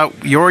us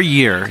about your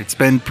year. It's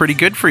been pretty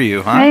good for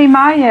you, huh? Me,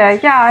 my year.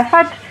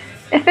 Yeah,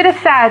 it's been a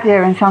sad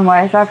year in some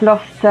ways. I've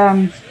lost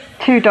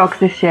 2 dogs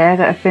this year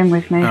that have been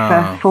with me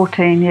for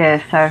 14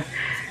 years, so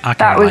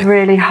that was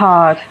really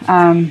hard.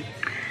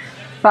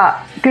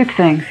 But good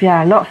things,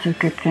 yeah, lots of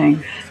good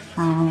things.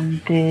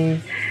 The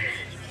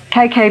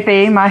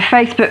KKB, my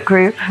Facebook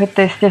group, had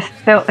just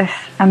built this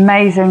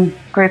amazing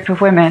group of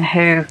women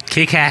who...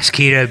 Kick-ass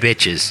keto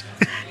bitches.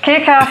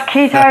 Kick-ass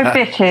keto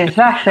bitches,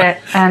 that's it.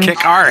 And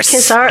kick arse.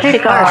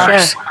 Kick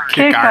arse, yeah.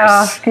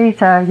 Kick-ass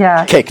keto,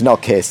 yeah. Kick,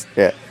 not kiss,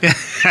 yeah.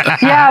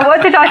 Yeah,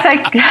 what did I say?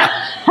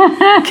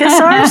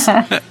 Kiss arse?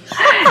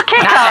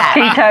 Kick-ass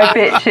keto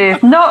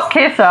bitches, not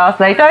kiss arse.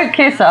 They don't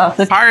kiss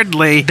arse.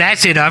 Hardly.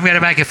 That's it. I'm going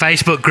to make a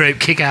Facebook group,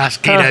 Kick-ass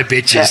keto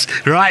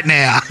bitches, right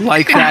now.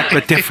 Like that,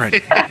 but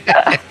different.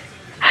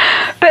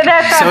 But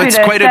they're fabulous. So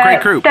it's quite a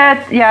great group.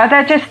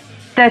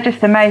 They're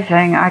just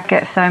amazing. I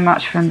get so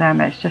much from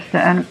them. It's just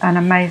an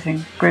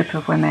amazing group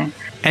of women.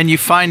 And you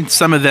find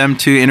some of them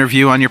to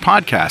interview on your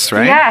podcast,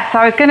 right? Yes,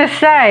 I was going to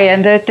say,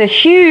 and the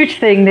huge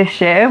thing this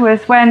year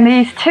was when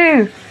these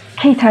 2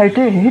 keto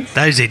dudes,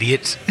 those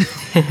idiots,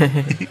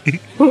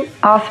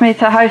 asked me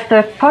to host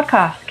a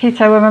podcast,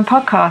 Keto Women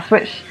Podcast,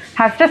 which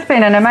has just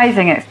been an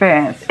amazing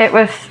experience. It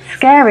was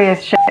scary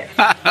as shit.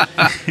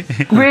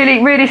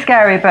 Really, really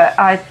scary, but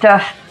I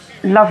just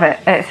love it.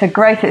 It's a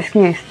great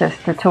excuse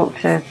just to talk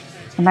to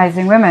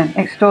amazing women,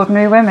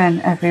 extraordinary women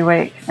every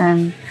week,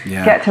 and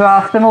get to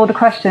ask them all the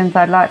questions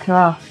I'd like to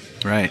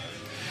ask. Right.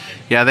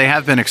 Yeah, they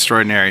have been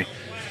extraordinary.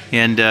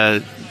 And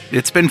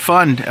it's been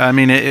fun. I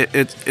mean,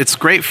 it's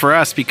great for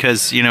us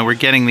because, we're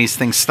getting these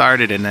things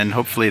started, and then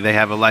hopefully they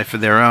have a life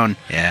of their own.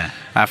 Yeah.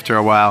 After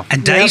a while.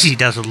 And Daisy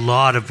does a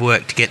lot of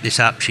work to get this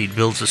up. She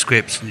builds the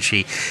scripts and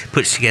she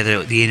puts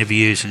together the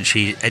interviews, and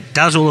she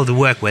does all of the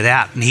work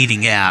without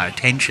needing our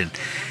attention.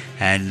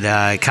 And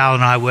Carl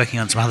and I are working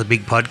on some other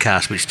big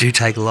podcasts which do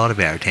take a lot of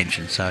our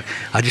attention. So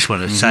I just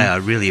want to say I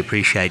really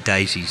appreciate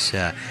Daisy's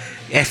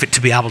effort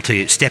to be able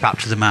to step up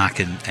to the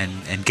mark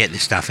and get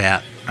this stuff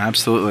out.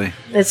 Absolutely.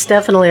 It's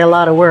definitely a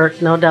lot of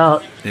work, no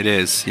doubt. It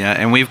is, yeah.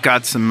 And we've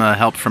got some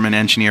help from an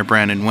engineer,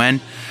 Brandon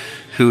Wen,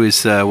 who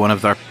is one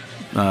of our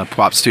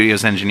Pwop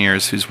Studios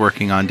engineers who's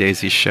working on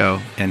Daisy's show,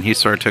 and he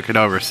sort of took it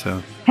over.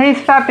 So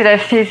he's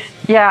fabulous. He's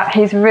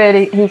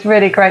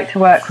really great to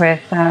work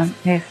with.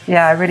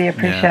 I really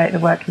appreciate the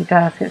work he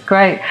does. It's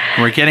great.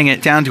 We're getting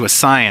it down to a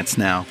science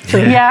now.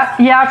 Yeah,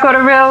 I've got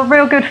a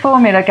real good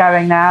formula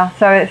going now,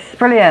 so it's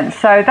brilliant.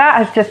 So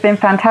that has just been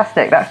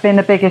fantastic. That's been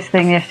the biggest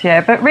thing this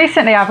year. But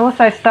recently I've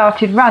also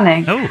started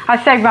running. Oh.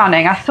 I say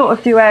running, I sort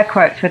of do air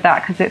quotes with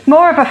that because it's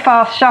more of a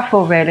fast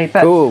shuffle really.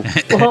 But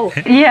Cool.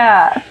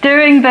 yeah,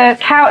 doing the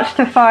Couch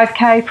to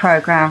 5K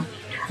program.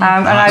 Which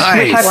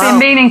I've been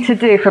meaning to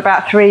do for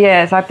about 3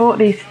 years. I bought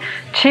these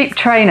cheap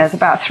trainers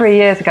about 3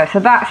 years ago, so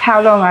that's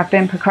how long I've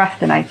been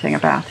procrastinating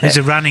about it. These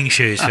are running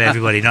shoes for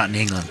everybody not in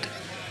England.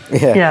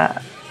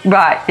 Yeah.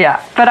 Right, yeah.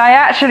 But I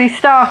actually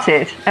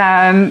started,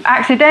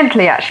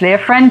 accidentally actually, a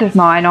friend of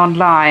mine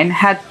online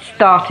had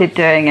started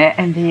doing it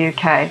in the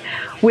UK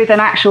with an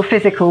actual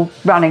physical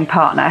running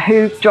partner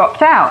who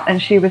dropped out,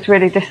 and she was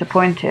really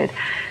disappointed.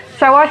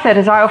 So I said,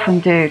 as I often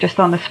do, just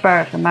on the spur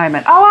of the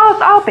moment,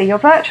 I'll be your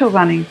virtual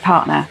running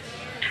partner.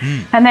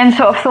 And then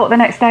sort of thought the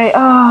next day,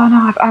 oh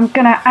no, I'm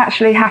going to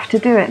actually have to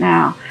do it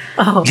now.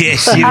 Oh.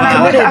 Yes, you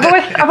And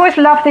are. I've always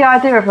loved the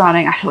idea of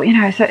running. I thought,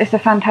 it's a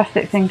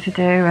fantastic thing to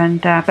do,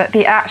 and but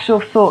the actual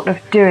thought of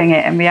doing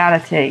it in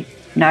reality,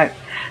 no.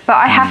 But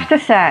I have to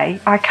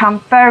say, I come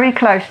very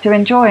close to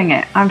enjoying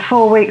it. I'm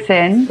 4 weeks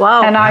in,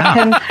 and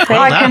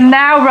I can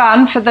now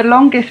run. For the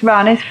longest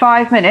run is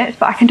 5 minutes,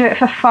 but I can do it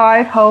for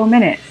 5 whole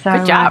minutes. So,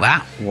 Good job.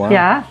 Wow.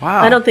 Yeah,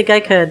 Wow. I don't think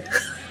I could.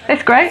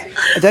 it's great.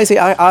 Daisy,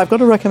 I've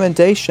got a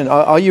recommendation.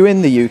 Are you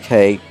in the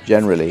UK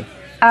generally?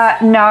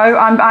 No,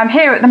 I'm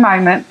here at the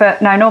moment,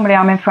 but no, normally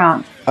I'm in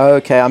France.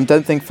 Okay, I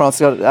don't think France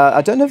got it.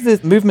 I don't know if the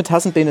movement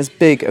hasn't been as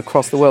big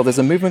across the world. There's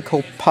a movement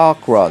called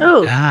Park Run.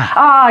 Oh,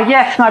 Ah,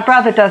 yes, my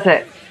brother does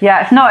it.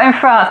 Yeah, it's not in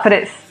France, but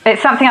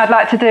it's something I'd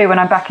like to do when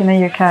I'm back in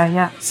the UK,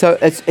 yeah. So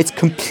it's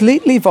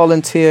completely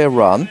volunteer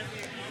run,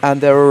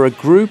 and there are a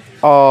group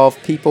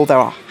of people, there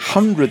are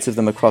hundreds of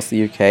them across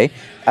the UK,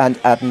 and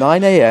at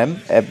 9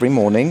 a.m. every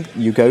morning,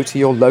 you go to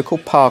your local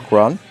park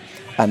run,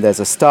 and there's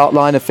a start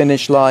line, a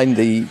finish line.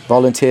 The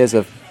volunteers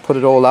have put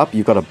it all up.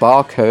 You've got a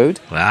barcode.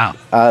 Wow.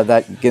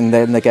 That can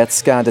then they get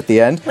scanned at the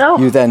end. Oh.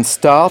 You then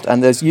start,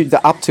 and there's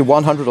up to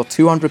 100 or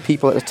 200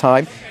 people at a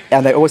time.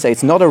 And they always say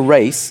it's not a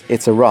race,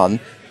 it's a run.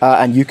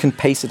 And you can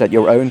pace it at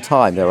your own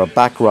time. There are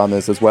back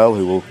runners as well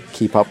who will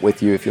keep up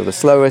with you if you're the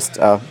slowest.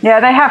 Yeah,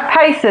 they have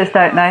paces,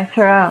 don't they,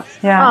 throughout?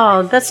 Yeah.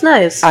 oh, that's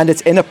nice. And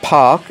it's in a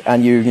park,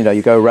 and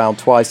you go around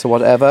twice or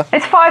whatever.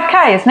 It's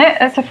 5K, isn't it?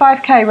 It's a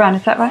 5K run,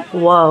 is that right?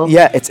 Whoa.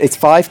 Yeah, it's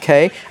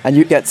 5K, and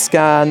you get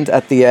scanned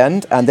at the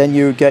end, and then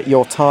you get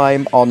your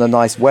time on a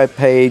nice web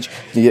page.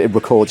 It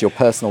records your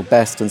personal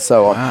best and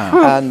so on.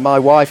 Wow. And my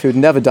wife, who'd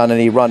never done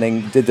any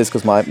running, did this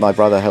because my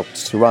brother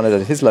helped to run it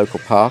at his local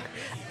park.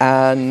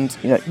 And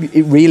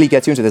it really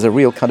gets you into it. There's a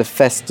real kind of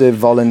festive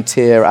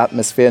volunteer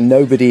atmosphere.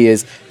 Nobody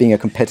is being a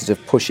competitive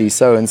pushy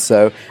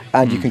so-and-so,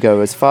 and you can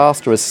go as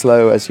fast or as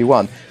slow as you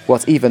want.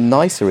 What's even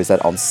nicer is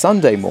that on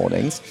Sunday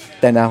mornings,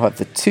 they now have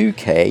the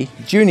 2K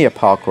junior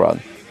park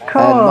run.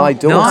 Cool. And my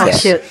daughter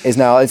Nice. is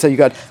now, and so you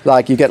get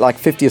like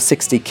 50 or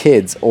 60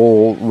 kids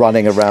all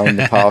running around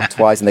the park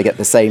twice, and they get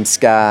the same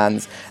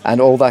scans and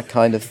all that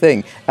kind of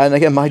thing. And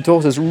again, my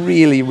daughter's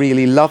really,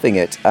 really loving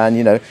it. And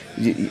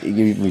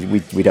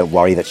we don't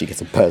worry that she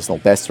gets a personal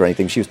best or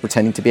anything. She was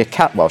pretending to be a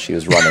cat while she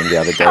was running the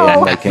other day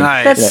and making.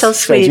 Nice. That's so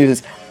strange sweet.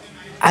 uses.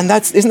 And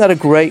isn't that a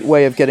great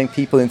way of getting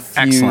people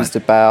enthused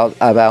Excellent.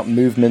 about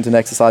movement and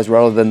exercise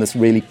rather than this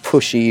really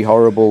pushy,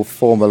 horrible,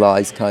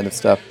 formalized kind of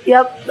stuff?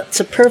 Yep, that's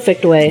a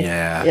perfect way.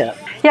 Yeah.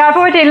 Yeah, I've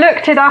already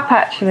looked it up,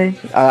 actually.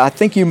 I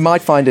think you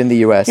might find in the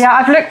US. Yeah,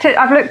 I've looked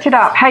it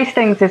up.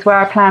 Hastings is where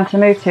I plan to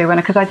move to,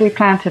 because I do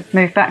plan to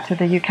move back to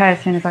the UK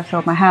as soon as I've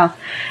sold my house.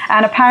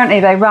 And apparently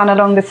they run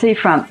along the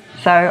seafront.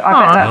 So I bet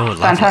Oh, that's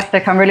lovely.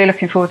 fantastic. I'm really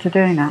looking forward to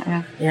doing that,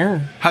 yeah. Yeah.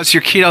 How's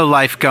your keto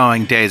life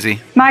going,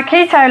 Daisy? My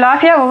keto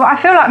life, yeah, well, I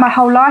feel like my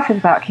whole life is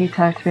about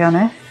keto, to be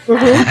honest.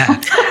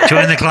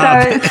 Join the So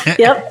club.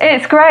 Yep.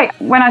 it's great.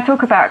 When I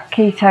talk about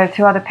keto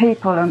to other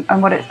people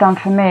and what it's done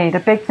for me, the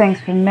big things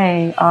for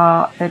me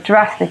are the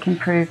drastic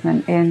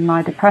improvement in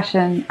my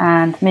depression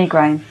and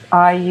migraines.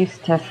 I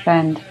used to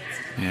spend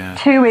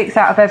 2 weeks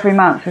out of every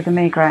month with a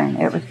migraine.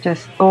 It was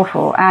just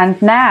awful. And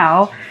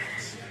now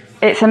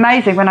it's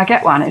amazing when I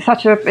get one. It's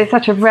such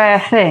a rare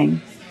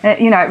thing.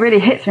 It really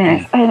hits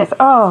me, and it's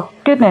oh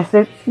goodness,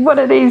 what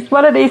are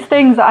these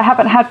things that I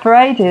haven't had for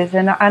ages,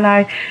 and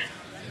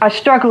I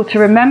struggle to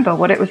remember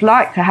what it was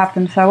like to have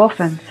them so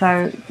often.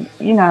 So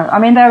I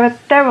mean, there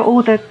are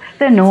all the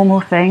normal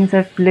things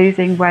of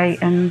losing weight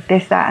and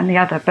this, that, and the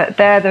other, but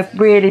they're the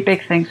really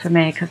big things for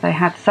me because they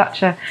had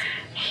such a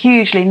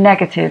hugely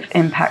negative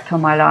impact on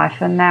my life,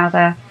 and now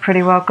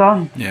pretty well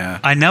gone. Yeah.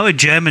 I know a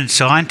German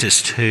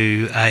scientist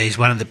who is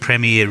one of the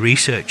premier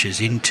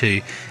researchers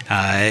into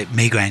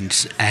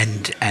migraines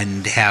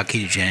and how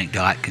ketogenic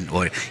diet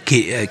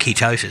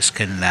ketosis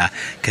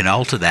can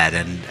alter that.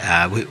 And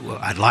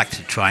I'd like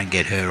to try and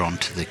get her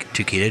onto the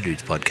Two Keto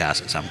Dudes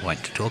podcast at some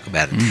point to talk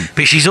about it.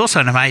 But she's also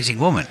an amazing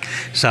woman,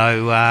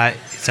 so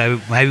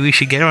maybe we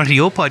should get her onto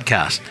your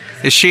podcast.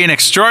 Is she an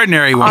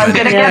extraordinary woman? I'm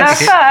going to get her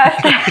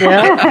first.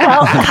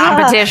 Yeah.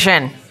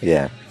 Competition.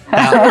 Yeah.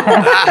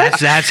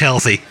 That's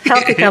healthy.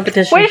 Healthy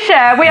competition. We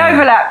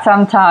overlap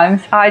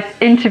sometimes. I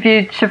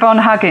interviewed Siobhan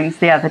Huggins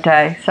the other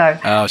day, so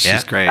Oh,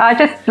 she's great. I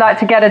just like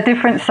to get a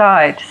different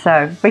side,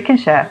 so we can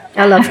share.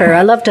 I love her.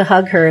 I love to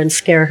hug her and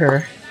scare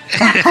her.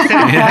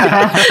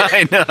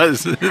 I know. A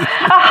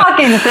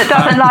Huggins that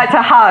doesn't like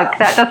to hug,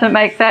 that doesn't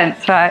make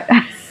sense, right?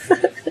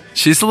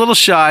 She's a little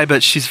shy,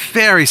 but she's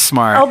very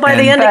smart. Oh, by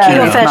the and- end of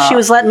Very Keto Fest, smart. she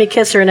was letting me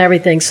kiss her and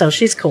everything, so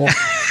she's cool.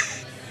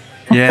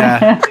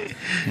 Yeah.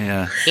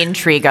 Yeah.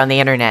 Intrigue on the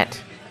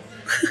internet.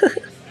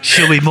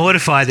 She'll be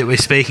mortified that we're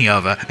speaking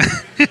of her.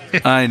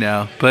 I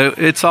know. But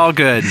it's all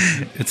good.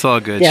 It's all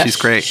good. Yeah, She's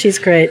great. She's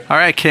great. All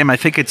right, Kim, I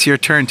think it's your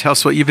turn. Tell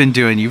us what you've been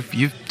doing.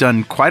 You've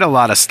done quite a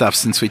lot of stuff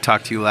since we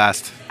talked to you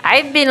last.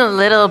 I've been a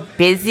little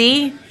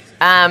busy.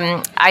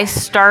 I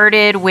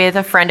started with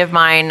a friend of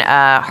mine,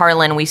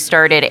 Harlan. We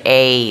started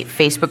a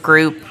Facebook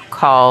group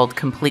called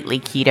Completely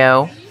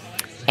Keto,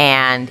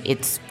 and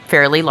it's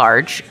fairly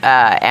large.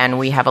 And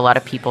we have a lot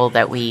of people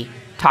that we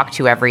talk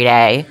to every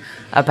day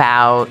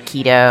about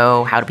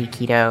keto, how to be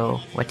keto,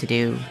 what to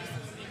do,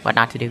 what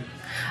not to do.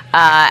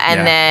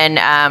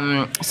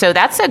 Then, so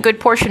that's a good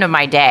portion of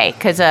my day,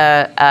 because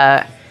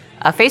a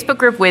Facebook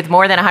group with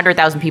more than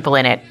 100,000 people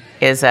in it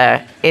is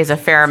a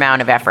fair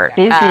amount of effort.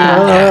 Busy.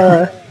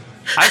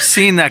 I've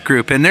seen that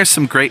group, and there's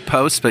some great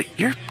posts, but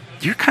you're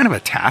kind of a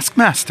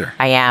taskmaster.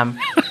 I am.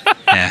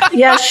 Yeah.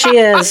 Yes, she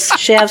is.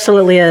 She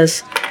absolutely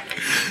is.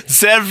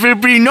 There will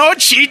be no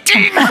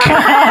cheating.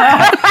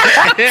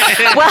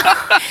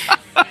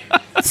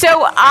 So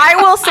I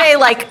will say,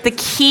 like, the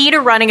key to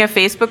running a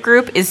Facebook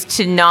group is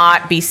to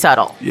not be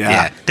subtle,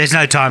 Yeah. There's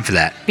no time for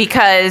that.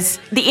 because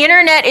the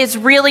internet is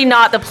really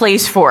not the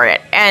place for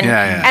it. And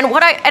Yeah, yeah.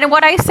 and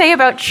what I say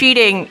about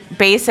cheating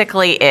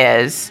basically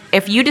is,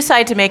 if you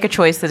decide to make a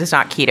choice that is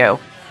not keto,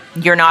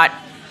 you're not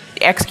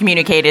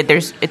excommunicated.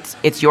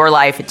 It's your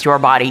life, it's your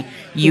body.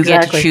 You get to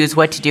Exactly. choose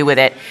what to do with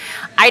it.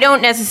 I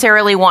don't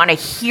necessarily want to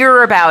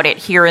hear about it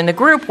here in the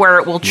group, where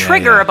it will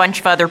trigger yeah. a bunch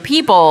of other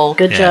people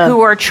Good job.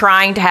 who are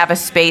trying to have a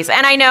space.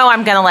 And I know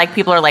I'm gonna, like,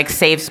 people are like,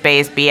 save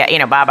space, be,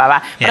 blah blah blah.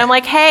 But Yeah. I'm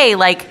like, hey,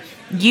 like,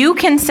 you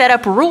can set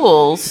up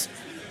rules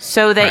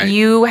so that Right.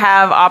 you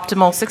have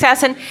optimal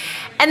success. And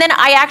then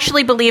I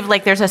actually believe,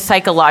 like, there's a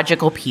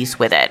psychological piece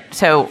with it.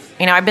 So,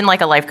 I've been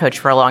like a life coach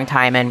for a long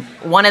time, and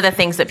one of the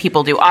things that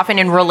people do often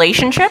in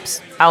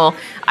relationships,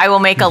 I will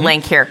make a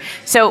link here.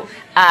 So,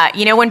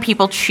 when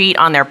people cheat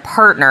on their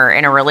partner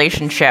in a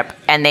relationship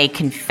and they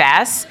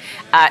confess,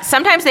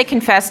 sometimes they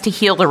confess to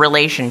heal the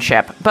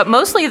relationship, but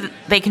mostly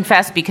they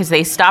confess because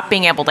they stopped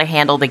being able to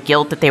handle the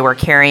guilt that they were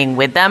carrying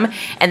with them,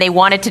 and they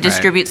wanted to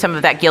distribute some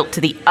of that guilt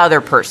to the other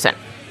person.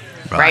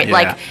 Right? yeah.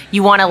 Like,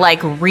 you want to,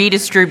 like,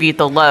 redistribute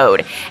the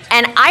load.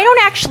 And I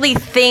don't actually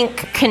think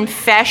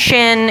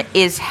confession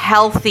is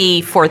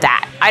healthy for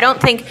that. I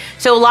don't think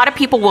so. A lot of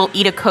people will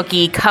eat a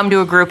cookie, come to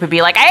a group and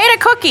be like, I ate a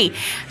cookie,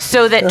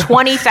 so that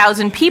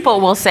 20,000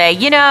 people will say,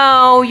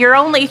 you're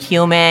only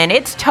human.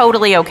 It's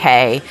totally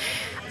okay.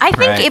 I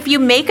think Right. if you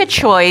make a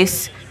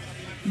choice,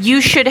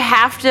 you should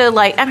have to,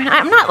 like, I mean,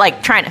 I'm not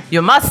like trying to,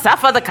 you must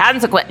suffer the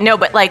consequence. No,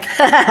 but like,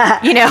 but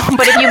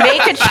if you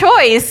make a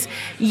choice,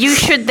 you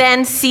should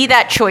then see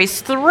that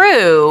choice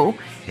through.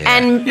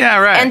 And Yeah,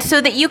 right. and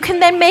so that you can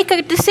then make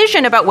a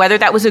decision about whether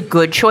that was a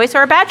good choice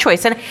or a bad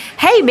choice. And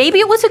hey, maybe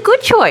it was a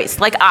good choice.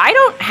 Like,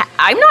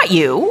 I'm not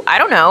you. I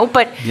don't know,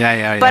 but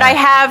Yeah. But I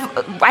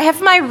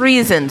have my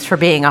reasons for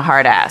being a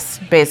hard ass,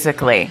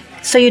 basically.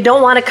 So you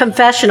don't want a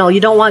confessional.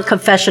 You don't want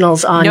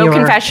confessionals on No your...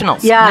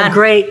 confessionals. Yeah, None.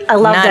 great. I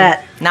love None.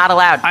 that. Not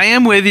allowed. I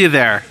am with you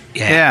there.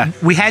 Yeah.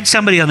 We had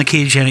somebody on the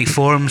ketogenic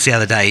forums the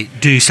other day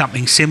do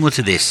something similar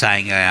to this,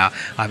 saying,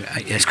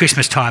 it's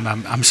Christmas time,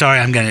 I'm sorry,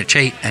 I'm going to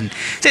cheat. And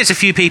there's a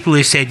few people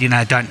who said,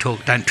 don't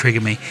talk, don't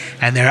trigger me.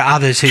 And there are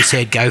others who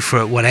said, go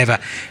for it, whatever.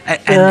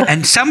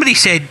 And somebody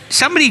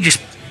just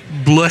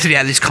blurted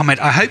out this comment,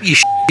 I hope you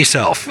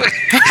yourself.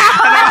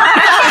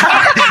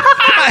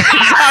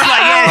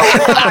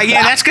 I was like,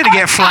 yeah, that's going to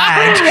get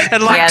flagged.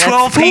 And like Yeah,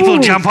 12 people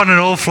jump on and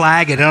all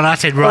flag it. And I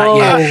said,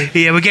 right,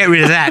 yeah, we'll get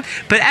rid of that.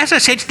 But as I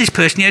said to this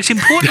person, it's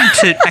important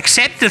to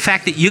accept the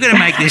fact that you're going to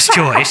make this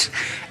choice.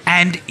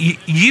 And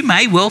you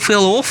may well feel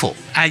awful.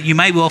 You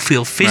may well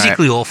feel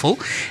physically awful.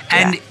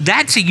 And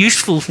that's a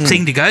useful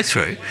thing to go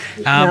through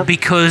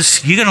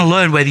because you're going to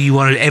learn whether you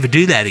want to ever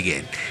do that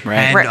again. Right.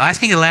 And Right. I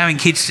think allowing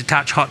kids to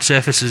touch hot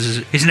surfaces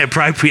is an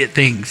appropriate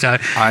thing. So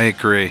I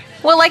agree.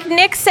 Well, like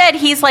Nick said,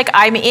 he's like,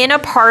 I'm in a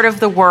part of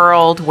the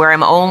world where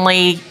I'm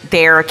only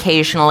there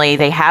occasionally.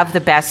 They have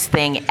the best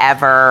thing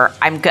ever.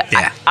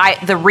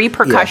 The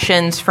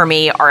repercussions for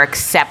me are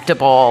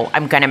acceptable.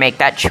 I'm going to make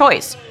that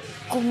choice.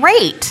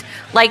 Great.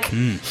 Like,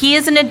 he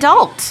is an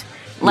adult.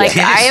 Like,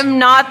 Yes. I am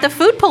not the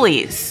food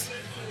police.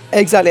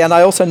 Exactly, and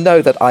I also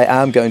know that I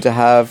am going to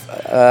have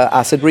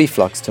acid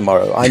reflux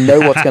tomorrow. I know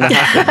what's going to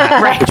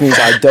happen, which means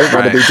I don't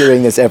want to be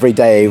doing this every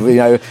day.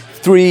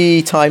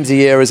 3 times a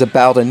year is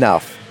about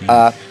enough,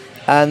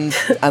 and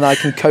I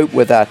can cope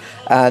with that.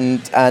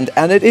 And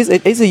it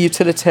is a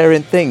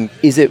utilitarian thing.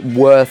 Is it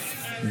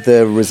worth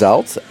the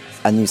result?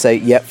 And you say,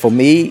 yeah, for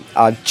me,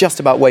 I've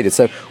just about waited.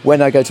 So when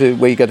you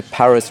go to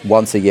Paris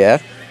once a year,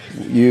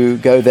 you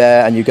go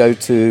there and you go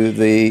to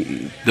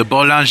the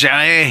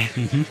boulangerie.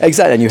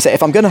 Exactly, and you say,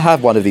 if I'm going to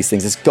have one of these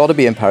things, it's got to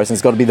be in Paris and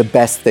it's got to be the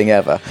best thing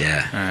ever.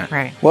 Yeah.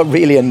 Right. What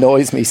really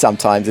annoys me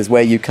sometimes is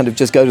where you kind of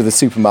just go to the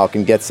supermarket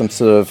and get some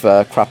sort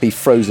of crappy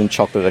frozen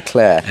chocolate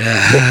eclair.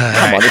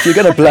 Come on, if you're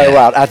going to blow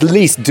out, at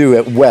least do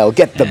it well.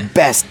 Get the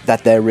best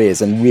that there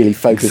is and really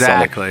focus on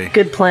it. Exactly.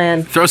 Good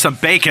plan. Throw some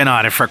bacon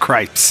on it, for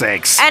Christ's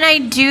sakes. And I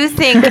do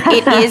think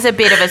it is a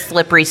bit of a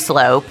slippery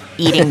slope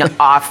eating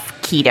off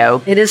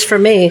keto. It is for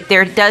me.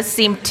 There does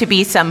seem to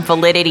be some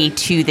validity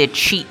to the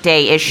cheat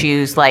day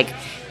issues. Like,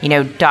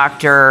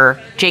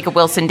 Dr. Jacob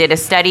Wilson did a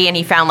study and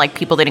he found like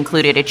people that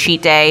included a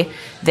cheat day,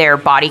 their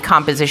body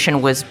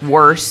composition was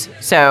worse.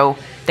 So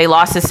they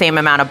lost the same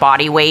amount of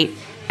body weight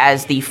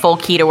as the full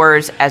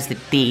ketoers, as the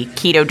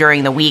keto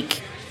during the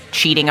week,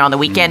 cheating on the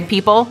weekend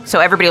people. So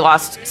everybody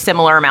lost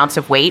similar amounts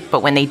of weight,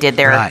 but when they did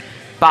their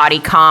body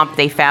comp,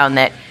 they found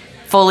that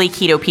fully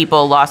keto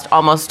people lost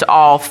almost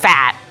all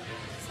fat.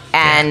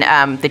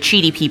 And the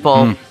cheaty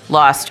people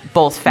lost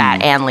both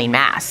fat and lean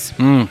mass.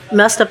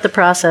 Messed up the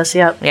process,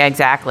 yep. Yeah,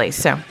 exactly.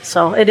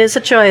 So it is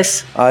a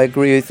choice. I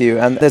agree with you.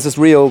 And there's this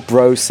real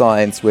bro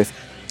science with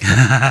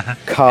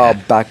carb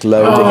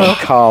backloading and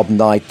carb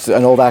night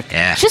and all that.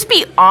 Yeah. just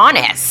be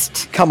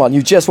honest. Come on,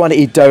 you just want to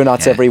eat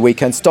donuts every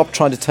weekend. Stop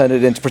trying to turn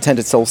it into pretend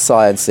it's all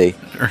sciencey.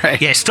 Right.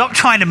 Yeah, stop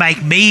trying to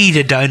make me eat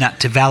a donut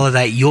to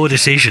validate your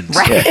decisions.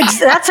 Right.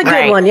 That's a good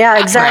Right. one. Yeah,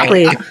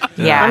 exactly.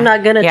 Yeah. I'm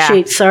not going to Yeah.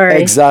 cheat. Sorry.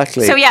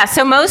 Exactly.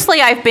 So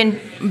mostly I've been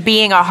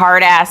being a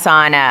hard ass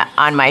on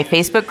my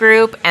Facebook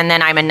group, and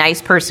then I'm a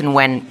nice person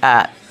when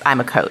I'm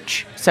a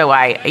coach. So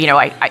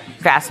I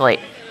vacillate.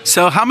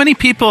 So how many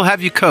people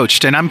have you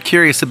coached? And I'm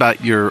curious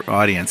about your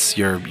audience,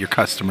 your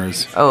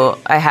customers. Oh,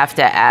 I have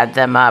to add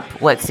them up.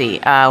 Let's see.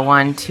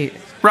 1, 2,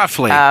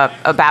 Roughly.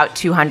 about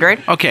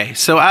 200. Okay,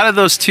 so out of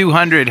those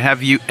 200,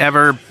 have you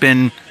ever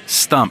been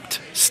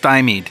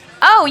stymied?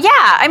 Oh yeah,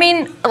 I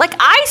mean, like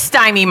I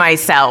stymie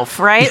myself,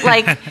 right?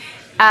 Like,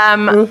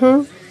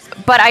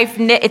 but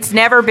it's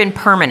never been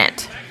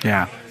permanent.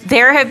 Yeah.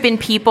 There have been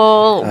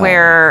people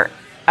where,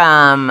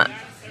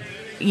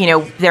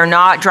 they're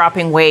not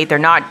dropping weight, they're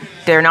not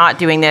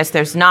doing this,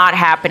 there's not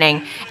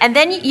happening, and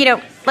then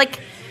like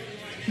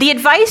the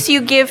advice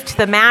you give to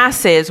the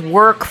masses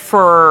work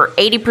for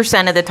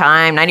 80% of the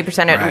time,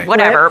 90% of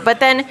whatever, but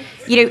then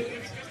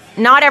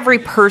not every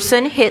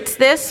person hits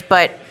this,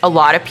 but a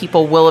lot of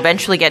people will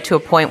eventually get to a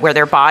point where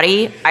their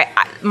body,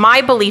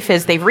 my belief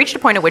is they've reached a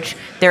point at which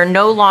they're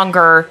no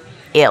longer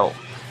ill.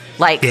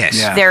 Like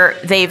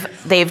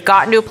they've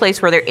gotten to a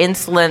place where their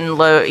insulin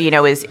low,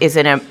 is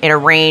in a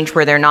range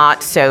where they're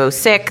not so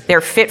sick.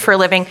 They're fit for a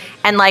living,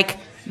 and like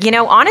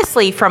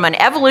honestly, from an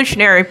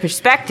evolutionary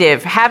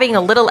perspective, having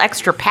a little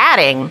extra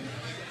padding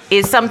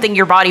is something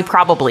your body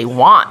probably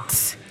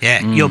wants. Yeah,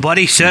 your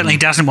body certainly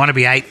doesn't want to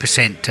be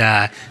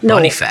 8%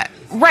 body fat.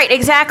 Right,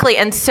 exactly.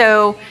 And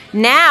so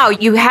now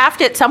you have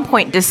to, at some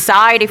point,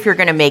 decide if you're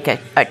going to make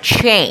a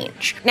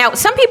change. Now,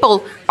 some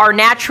people are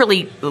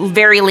naturally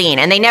very lean,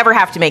 and they never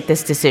have to make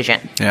this decision.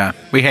 Yeah,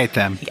 we hate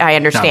them. I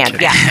understand. No,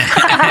 Yeah.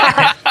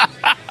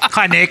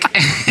 Hi, Nick.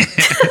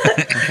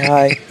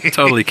 Hi.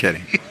 Totally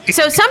kidding.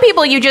 So some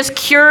people, you just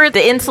cure the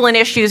insulin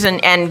issues and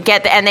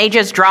they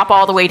just drop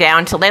all the way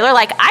down till they're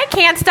like, I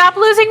can't stop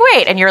losing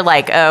weight. And you're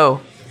like,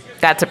 oh,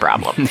 that's a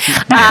problem.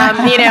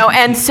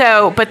 And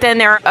so, but then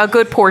there are a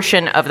good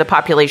portion of the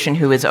population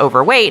who is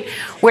overweight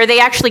where they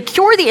actually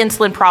cure the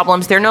insulin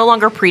problems. They're no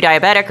longer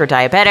pre-diabetic or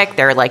diabetic.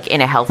 They're like in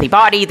a healthy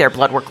body. Their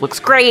blood work looks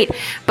great,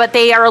 but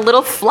they are a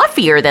little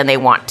fluffier than they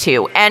want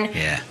to. And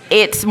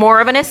it's more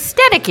of an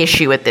aesthetic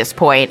issue at this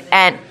point.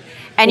 And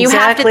you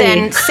have to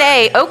then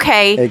say,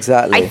 okay,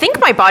 I think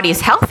my body is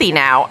healthy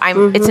now.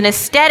 It's an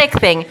aesthetic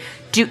thing.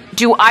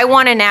 Do I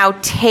want to now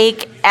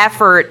take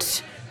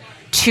effort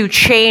to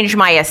change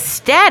my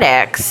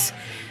aesthetics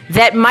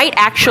that might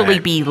actually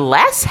be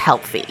less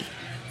healthy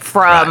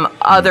from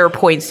other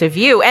points of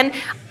view? And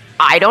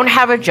I don't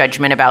have a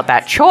judgment about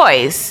that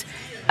choice.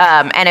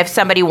 And if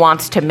somebody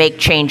wants to make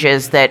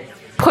changes that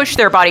push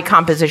their body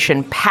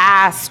composition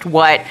past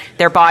what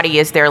their body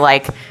is, they're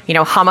like,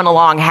 humming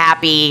along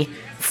happy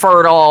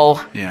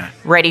fertile, Yeah.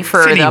 ready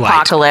for Thinny the white.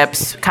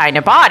 apocalypse kind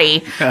of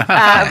body.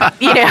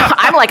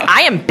 I'm like,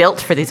 I am built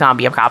for the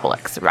zombie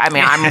apocalypse. I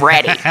mean, I'm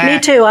ready. Me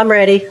too. I'm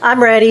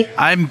ready.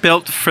 I'm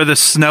built for the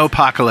snow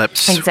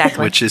apocalypse,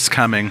 Exactly. which is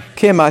coming.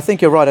 Kim, I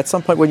think you're right. At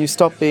some point, when you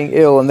stop being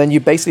ill, and then you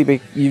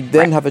basically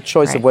Right. have a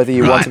choice of Right. whether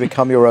you want to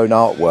become your own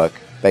artwork,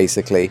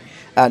 basically.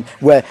 And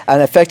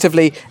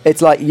effectively,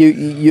 it's like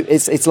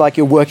it's like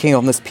you're working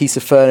on this piece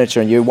of furniture,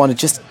 and you want to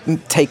just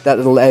take that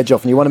little edge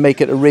off, and you want to make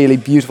it a really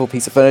beautiful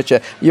piece of furniture.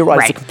 You're right.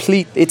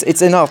 Right.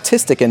 It's an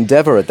artistic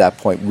endeavor at that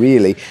point,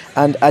 really.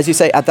 And as you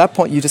say, at that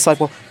point, you decide,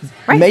 well,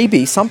 Right.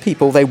 maybe some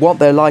people, they want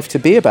their life to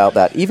be about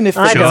that, even if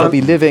I they're going to don't.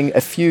 be living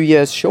a few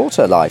years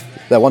shorter life.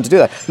 They want to do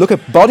that. Look at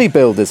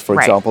bodybuilders, for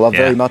Right. example, are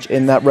very Yeah. much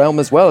in that realm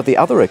as well, at the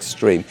other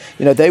extreme.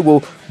 They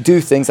will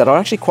do things that are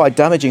actually quite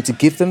damaging to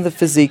give them the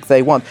physique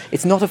they want.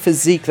 It's not a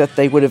physique that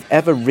they would have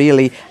ever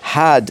really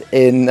had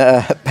in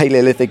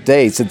Paleolithic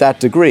days to that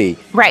degree.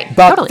 Right,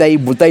 But totally.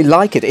 they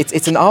like it.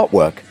 It's an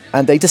artwork,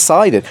 and they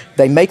decide it.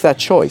 They make that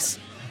choice.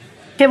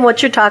 Kim,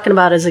 what you're talking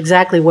about is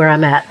exactly where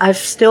I'm at. I've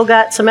still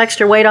got some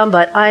extra weight on,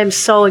 but I am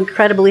so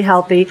incredibly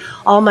healthy.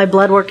 All my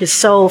blood work is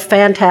so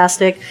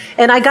fantastic.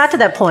 And I got to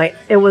that point.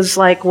 It was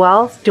like,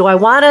 well, do I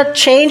want to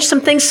change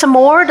some things some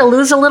more to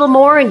lose a little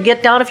more and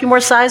get down a few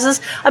more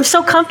sizes? I'm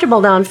so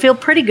comfortable now and feel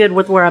pretty good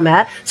with where I'm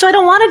at. So I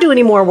don't want to do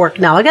any more work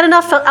now. I got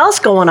enough else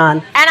going on.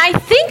 And I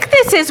think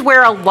this is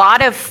where a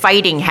lot of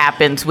fighting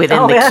happens within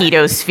Oh, the yeah.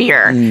 keto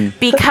sphere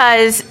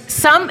because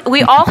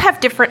we all have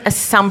different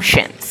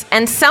assumptions.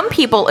 And some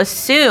people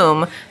assume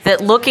that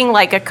looking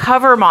like a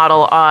cover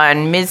model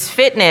on Ms.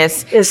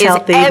 Fitness Is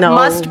healthy. No,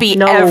 must be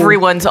no.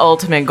 everyone's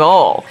ultimate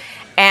goal.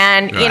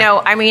 And,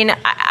 I mean,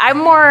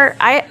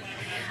 I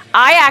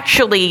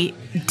actually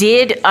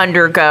did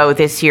undergo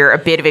this year a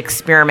bit of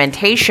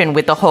experimentation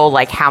with the whole,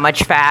 like, how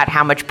much fat,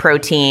 how much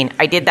protein.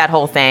 I did that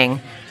whole thing.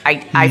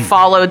 I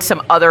followed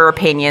some other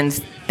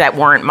opinions that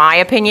weren't my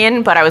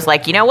opinion, but I was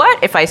like, you know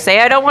what? If I say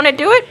I don't want to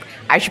do it,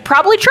 I should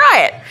probably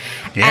try it.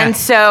 Yeah. And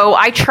so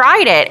I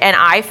tried it, and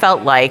I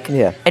felt like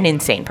Yeah. an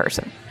insane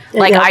person.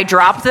 Like, Yeah. I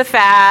dropped the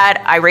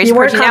fat, I raised You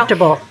weren't protein. Now,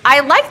 comfortable. I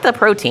like the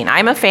protein.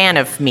 I'm a fan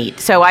of meat,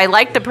 so I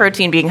like the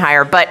protein being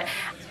higher. But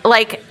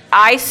like,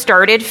 I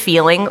started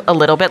feeling a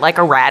little bit like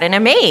a rat in a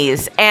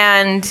maze,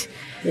 and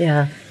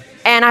Yeah.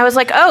 I was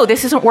like, oh,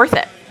 this isn't worth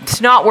it. It's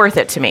not worth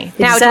it to me.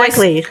 Now,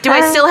 Exactly. do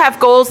I still have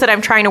goals that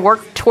I'm trying to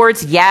work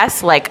towards?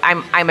 Yes. Like,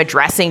 I'm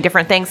addressing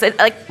different things.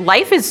 Like,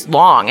 life is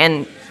long,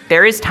 and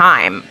there is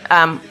time.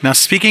 Now,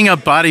 speaking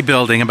of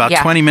bodybuilding, about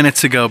Yeah. 20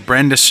 minutes ago,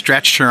 Brenda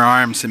stretched her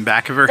arms in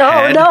back of her Oh,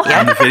 head no.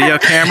 on the video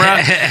camera.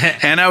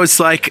 And I was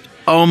like,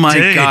 oh my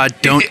Dude. God,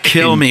 don't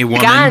kill me,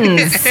 woman.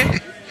 Guns.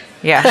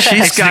 Yeah.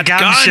 She's It's the got gun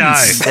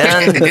guns.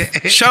 show.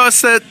 Guns.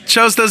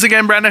 Show us those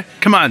again, Brenda.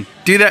 Come on,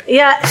 do that.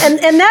 Yeah, and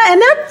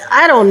that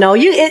I don't know.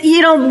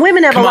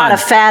 Women have Come a lot on.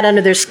 of fat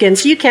under their skin,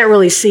 so you can't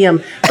really see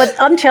them. But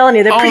I'm telling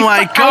you, they're Oh pretty. my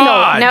I know.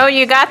 God. No,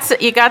 you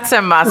got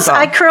some muscle.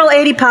 I curl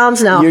 80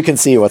 pounds now. You can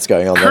see what's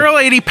going on there. Curl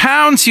 80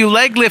 pounds, you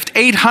leg lift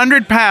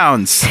 800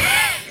 pounds.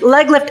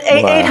 Leg lift,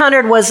 Wow.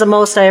 800 was the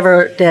most I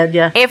ever did,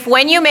 yeah. If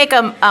when you make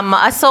a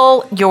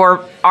muscle,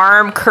 your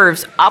arm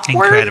curves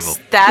upwards, Incredible.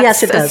 that's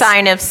Yes, it a does.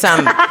 sign of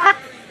some.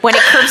 When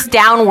it curves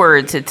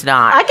downwards, it's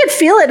not. I can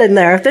feel it in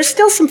there. There's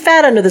still some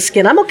fat under the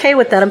skin. I'm okay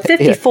with that. I'm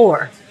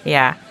 54.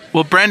 Yeah.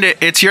 Well, Brenda,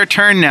 it's your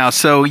turn now.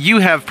 So you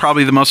have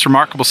probably the most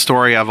remarkable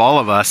story of all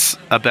of us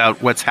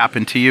about what's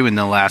happened to you in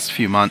the last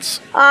few months.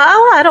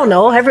 I don't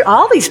know.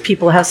 All these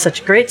people have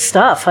such great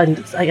stuff,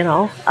 and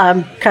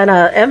I'm kind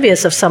of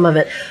envious of some of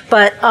it.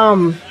 But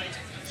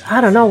I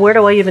don't know. Where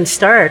do I even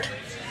start?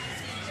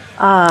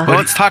 Well,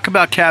 let's talk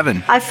about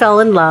Kevin. I fell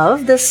in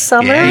love this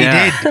summer. Yeah,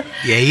 Yeah. you did.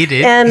 Yeah, you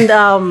did.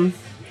 And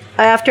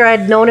after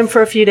I'd known him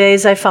for a few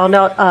days, I found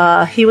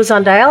out he was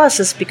on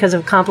dialysis because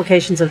of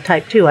complications of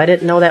type 2. I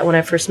didn't know that when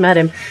I first met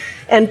him.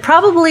 And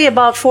probably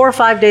about 4 or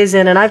 5 days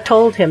in, and I've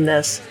told him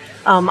this,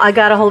 I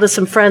got a hold of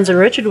some friends, and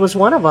Richard was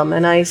one of them.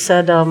 And I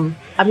said, I'm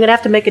going to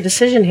have to make a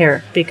decision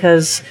here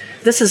because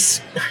this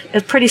is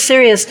pretty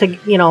serious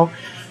to,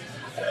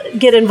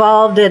 get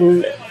involved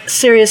in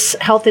serious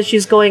health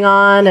issues going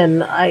on.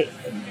 And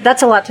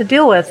that's a lot to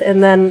deal with.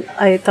 And then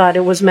I thought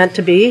it was meant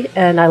to be,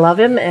 and I love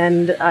him,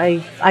 and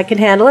I can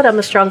handle it. I'm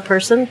a strong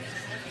person,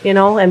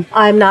 and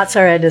I'm not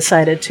sorry I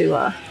decided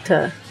to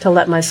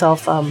let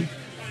myself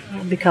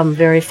become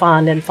very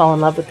fond and fall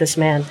in love with this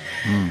man.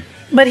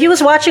 But he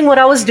was watching what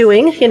I was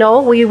doing.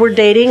 We were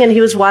dating, and he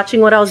was watching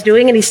what I was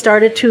doing, and he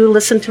started to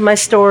listen to my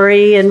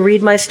story and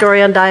read my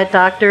story on Diet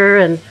Doctor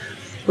and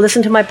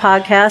listen to my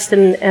podcast.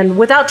 And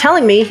without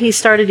telling me, he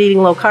started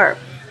eating low carb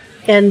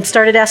and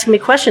started asking me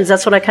questions.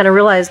 That's when I kind of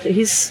realized that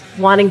he's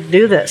wanting to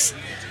do this.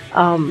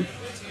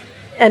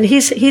 And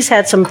he's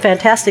had some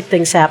fantastic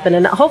things happen.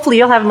 And hopefully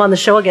you'll have him on the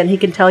show again. He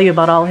can tell you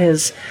about all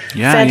his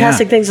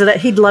fantastic things. That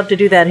he'd love to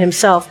do that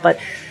himself. But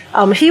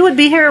he would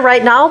be here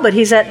right now, but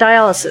he's at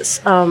dialysis.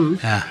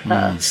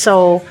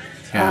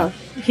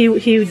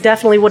 he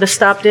definitely would have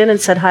stopped in and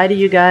said hi to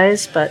you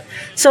guys. But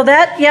so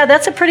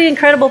that's a pretty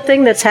incredible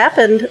thing that's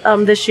happened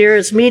this year,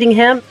 is meeting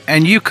him.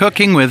 And you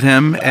cooking with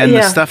him and the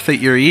Yeah. stuff that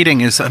you're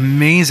eating is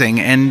amazing.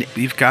 And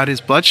you've got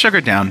his blood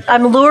sugar down.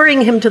 I'm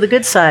luring him to the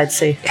good side,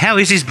 see. How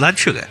is his blood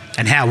sugar,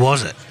 and how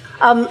was it?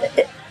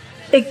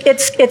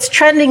 It's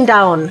trending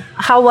down.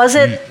 How was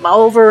it?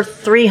 Over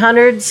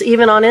 300s,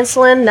 even on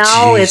insulin.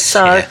 Now Jeez, it's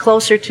yeah.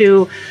 closer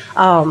to,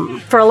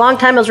 for a long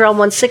time it was around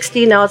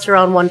 160. Now it's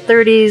around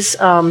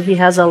 130s. He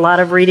has a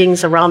lot of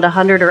readings around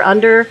 100 or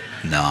under.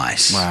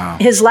 Nice. Wow.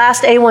 His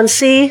last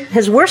A1C,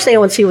 his worst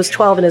A1C was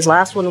 12, and his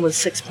last one was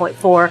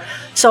 6.4.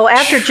 So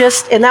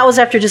and that was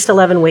after just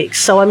 11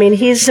 weeks. So, I mean,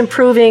 he's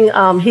improving.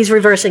 He's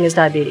reversing his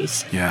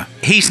diabetes. Yeah.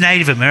 He's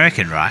Native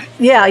American, right?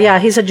 Yeah,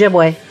 he's a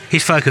Ojibwe,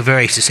 His folk are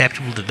very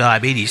susceptible to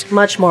diabetes.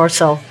 much more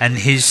so. And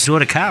his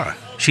daughter, Cara,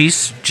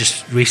 she's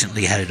just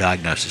recently had a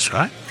diagnosis,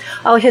 right?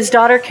 Oh, his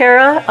daughter,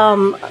 Kara,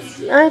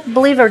 I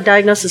believe her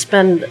diagnosis has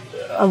been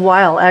a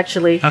while,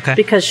 actually, Okay.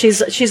 because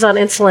she's on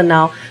insulin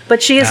now.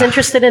 But she is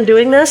interested in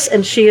doing this,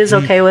 and she is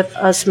okay with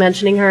us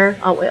mentioning her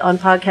on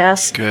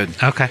podcasts. Good.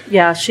 Okay.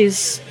 Yeah,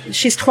 she's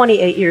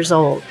 28 years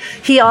old.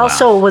 He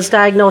also was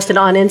diagnosed and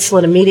on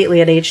insulin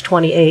immediately at age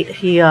 28.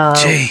 He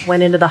Gee.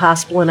 went into the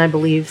hospital, and I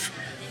believe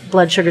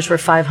blood sugars were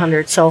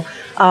 500. So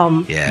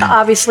Yeah.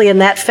 obviously in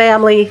that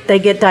family, they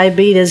get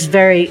diabetes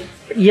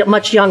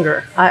much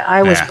younger.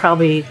 I was Yeah.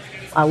 probably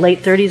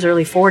late 30s,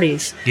 early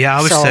 40s. Yeah,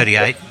 I was So-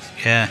 38.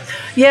 Yeah.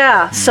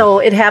 Yeah, so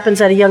it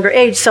happens at a younger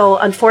age. So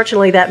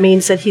unfortunately, that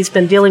means that he's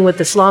been dealing with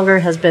this longer,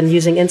 has been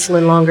using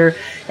insulin longer,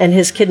 and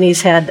his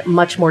kidneys had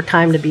much more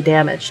time to be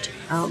damaged.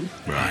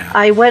 Right.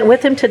 I went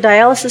with him to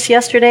dialysis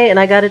yesterday, and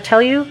I got to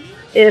tell you,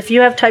 if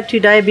you have type 2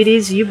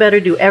 diabetes, you better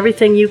do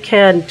everything you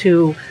can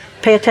to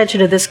pay attention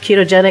to this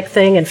ketogenic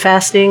thing and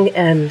fasting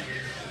and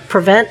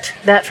prevent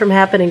that from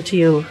happening to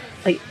you.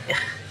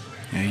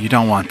 Yeah, you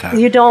don't want that.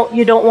 You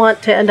don't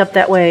want to end up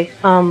that way.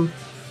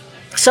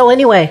 So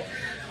anyway,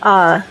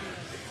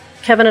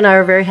 Kevin and I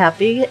are very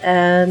happy,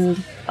 and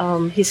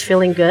he's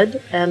feeling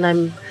good, and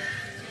I'm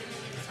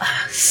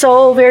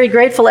so very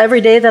grateful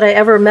every day that I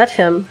ever met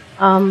him.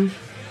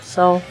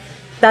 So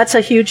that's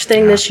a huge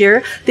thing this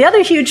year. The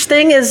other huge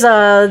thing is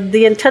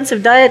the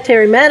intensive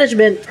dietary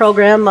management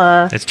program.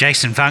 That's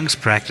Jason Fung's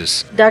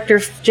practice.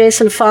 Dr.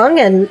 Jason Fung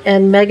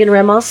and Megan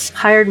Ramos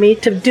hired me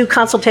to do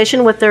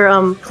consultation with their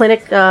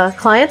clinic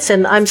clients,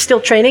 and I'm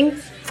still training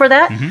for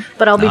that,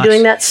 but I'll be Nice.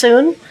 doing that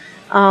soon.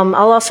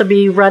 I'll also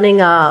be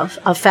running a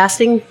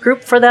fasting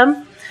group for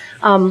them.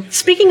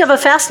 Speaking of a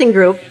fasting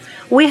group,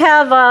 we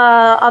have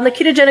on the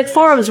ketogenic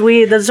forums,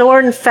 the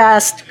Zorn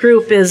Fast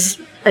group is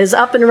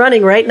up and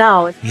running right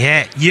now.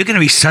 Yeah, you're going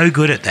to be so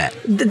good at that.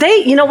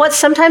 You know what?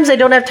 Sometimes they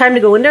don't have time to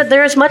go in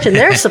there as much, and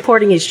they're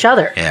supporting each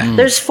other. Yeah.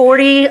 There's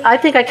 40, I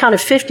think I counted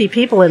 50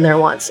 people in there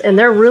once, and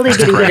they're really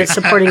getting good at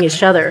supporting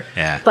each other.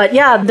 Yeah. But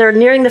yeah, they're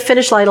nearing the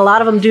finish line. A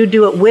lot of them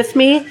do it with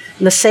me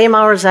in the same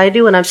hours I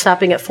do, and I'm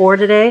stopping at 4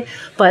 today.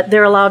 But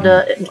they're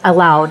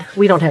allowed.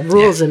 We don't have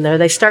rules in there.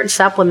 They start and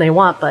stop when they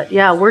want. But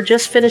yeah, we're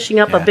just finishing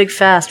up a big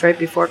fast right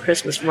before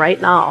Christmas right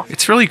now.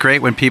 It's really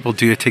great when people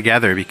do it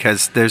together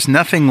because there's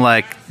nothing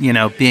like,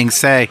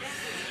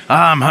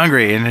 I'm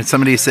hungry, and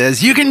somebody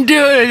says, you can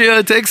do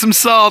it, take some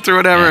salt or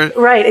whatever.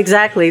 Right,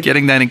 exactly.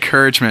 Getting that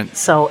encouragement.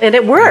 So, and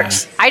it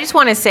works. I just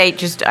want to say,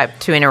 just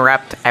to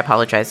interrupt, I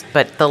apologize,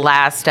 but the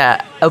last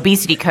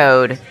Obesity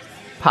Code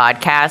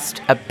podcast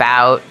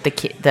about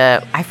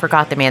the I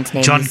forgot the man's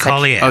name. John He's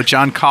Collier. Oh,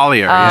 John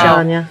Collier.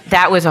 John, yeah.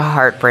 That was a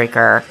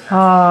heartbreaker.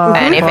 Oh,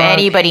 And if God.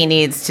 anybody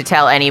needs to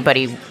tell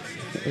anybody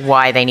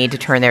why they need to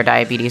turn their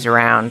diabetes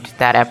around,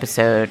 that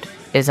episode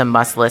is a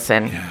must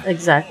listen.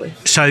 Exactly.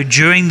 So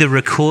during the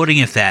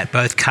recording of that,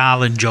 both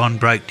Carl and John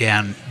broke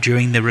down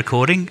during the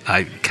recording.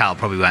 Carl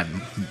probably won't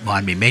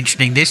mind me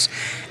mentioning this.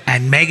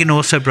 And Megan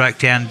also broke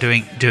down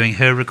doing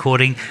her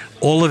recording.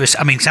 All of us,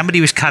 somebody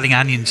was cutting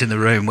onions in the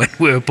room when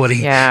we were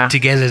putting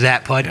together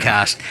that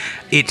podcast.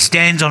 It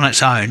stands on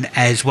its own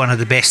as one of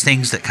the best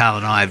things that Carl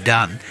and I have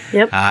done.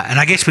 Yep. And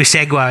I guess we're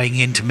segueing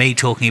into me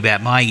talking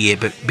about my year,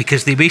 but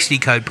because the Obesity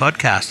Code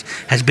podcast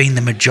has been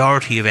the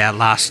majority of our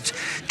last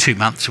 2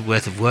 months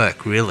worth of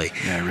work, really.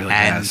 Yeah, it really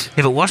and has.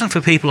 if it wasn't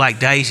for people like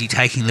Daisy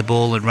taking the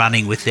ball and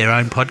running with their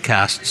own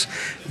podcasts,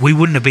 we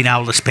wouldn't have been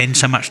able to spend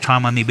so much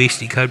time on the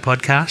Obesity Code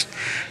podcast.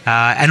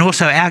 And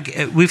also,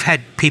 we've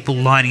had people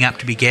lining up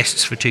to be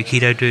guests for Two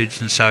Keto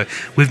Dudes, and so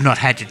we've not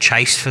had to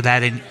chase for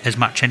that as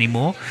much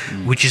anymore,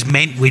 which has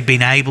meant we've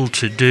been able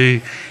to do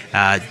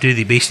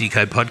the Obesity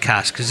Code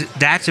podcast, because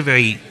that's a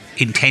very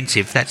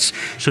intensive, that's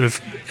sort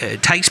of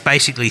takes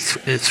basically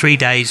 3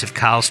 days of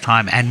Carl's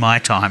time and my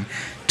time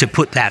to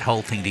put that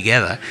whole thing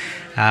together.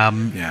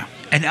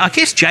 And I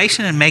guess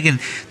Jason and Megan,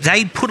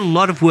 they put a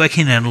lot of work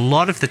in, and a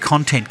lot of the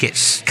content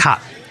gets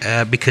cut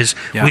because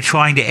we're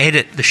trying to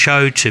edit the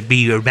show to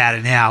be about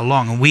an hour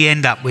long, and we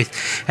end up with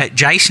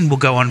Jason will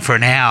go on for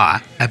an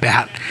hour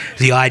about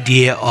the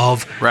idea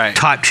of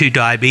type 2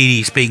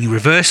 diabetes being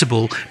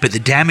reversible, but the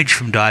damage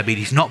from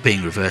diabetes not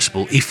being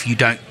reversible if you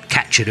don't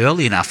catch it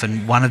early enough.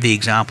 And one of the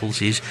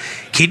examples is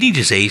kidney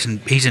disease,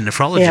 and he's a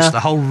nephrologist. Yeah. The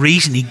whole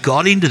reason he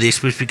got into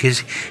this was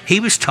because he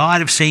was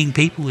tired of seeing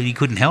people that he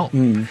couldn't help.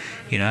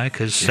 You know,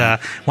 because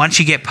once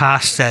you get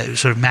past that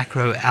sort of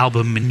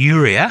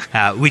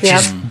macroalbuminuria, which Yeah.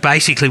 is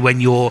basically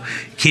when your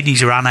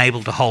kidneys are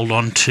unable to hold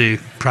on to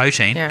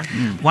protein,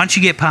 once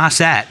you get past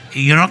that,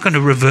 you're not going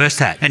to reverse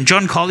that. And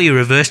John Collier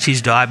reversed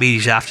his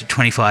diabetes after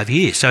 25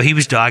 years. So he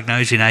was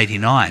diagnosed in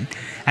 89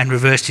 and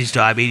reversed his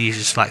diabetes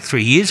just like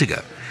 3 years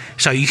ago.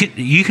 So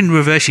you can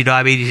reverse your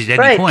diabetes at any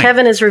Right. point.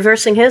 Kevin is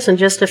reversing his in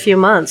just a few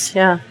months.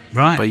 Yeah.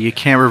 Right. But you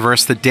can't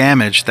reverse the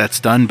damage that's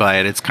done by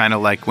it. It's kind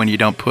of like when you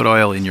don't put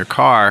oil in your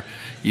car,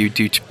 you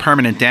do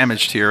permanent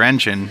damage to your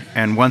engine.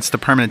 And once the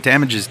permanent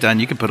damage is done,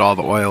 you can put all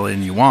the oil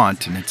in you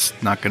want, and it's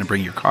not going to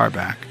bring your car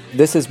back.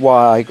 This is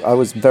why I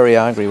was very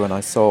angry when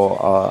I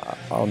saw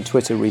on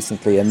Twitter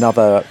recently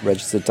another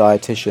registered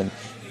dietitian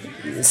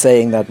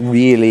saying that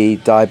really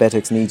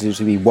diabetics needed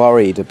to be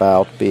worried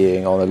about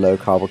being on a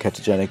low-carb or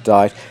ketogenic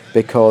diet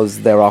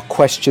because there are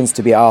questions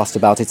to be asked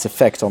about its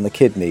effect on the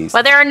kidneys.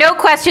 Well, there are no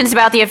questions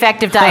about the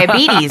effect of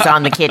diabetes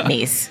on the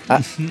kidneys.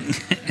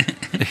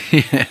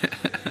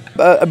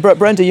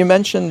 Brenda, you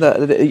mentioned that,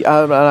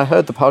 and I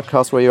heard the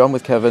podcast where you're on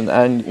with Kevin,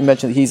 and you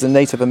mentioned that he's a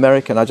Native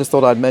American. I just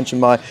thought I'd mention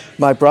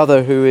my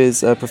brother, who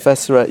is a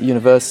professor at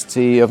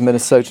University of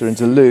Minnesota in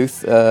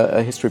Duluth,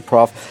 a history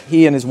prof.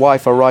 He and his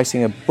wife are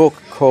writing a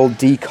book called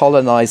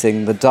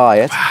Decolonizing the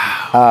Diet,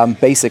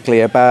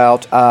 basically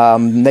about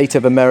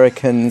Native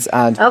Americans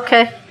and...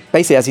 Okay.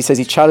 Basically, as he says,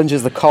 he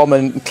challenges the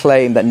common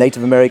claim that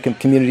Native American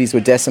communities were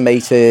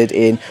decimated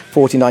in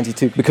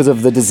 1492 because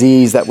of the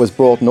disease that was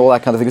brought and all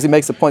that kind of thing. Because he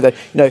makes the point that,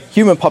 you know,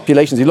 human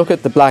populations, you look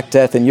at the Black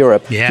Death in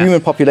Europe,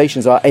 human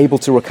populations are able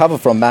to recover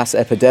from mass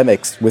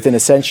epidemics within a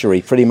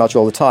century pretty much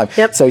all the time.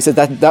 Yep. So he said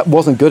that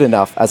wasn't good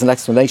enough as an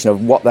explanation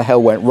of what the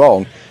hell went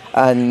wrong.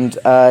 And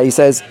he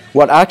says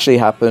what actually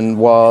happened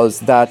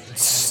was that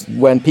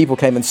when people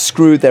came and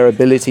screwed their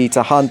ability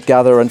to hunt,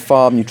 gather, and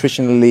farm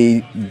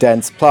nutritionally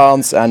dense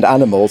plants and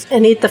animals.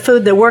 And eat the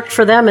food that worked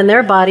for them and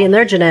their body and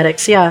their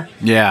genetics, yeah.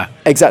 Yeah.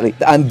 Exactly.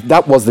 And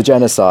that was the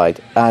genocide.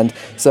 And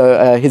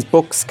so his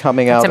book's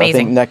coming out, I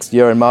think, next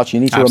year in March.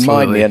 You need to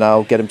remind me, and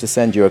I'll get him to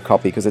send you a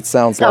copy, because it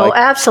sounds like... Oh,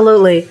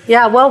 absolutely.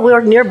 Yeah, well,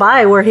 we're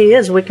nearby where he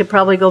is. We could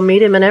probably go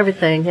meet him and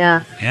everything,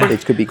 yeah.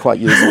 It could be quite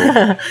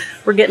useful.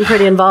 We're getting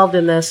pretty involved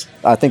in this.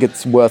 I think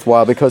it's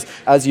worthwhile because,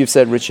 as you've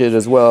said, Richard,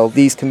 as well,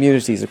 these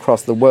communities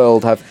across the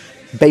world have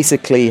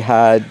basically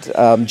had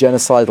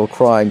genocidal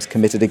crimes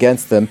committed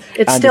against them.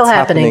 It's still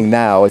happening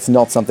now. It's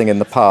not something in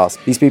the past.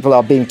 These people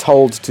are being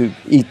told to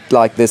eat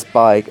like this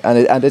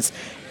and it's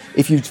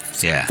if you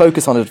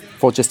focus on it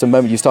for just a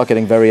moment, you start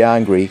getting very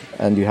angry,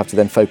 and you have to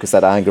then focus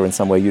that anger in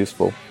somewhere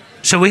useful.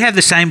 So we have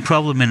the same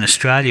problem in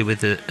Australia with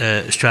the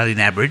Australian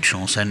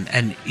Aboriginals,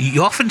 and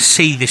you often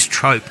see this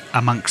trope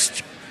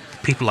amongst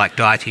people like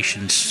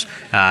dietitians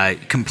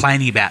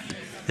complaining about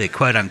the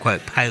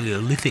quote-unquote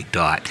Paleolithic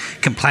diet,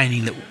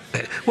 complaining that,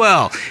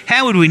 well,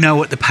 how would we know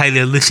what the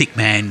Paleolithic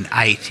man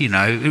ate? You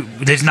know,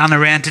 there's none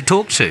around to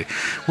talk to.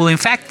 Well, in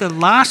fact, the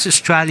last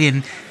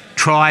Australian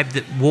tribe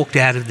that walked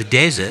out of the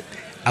desert,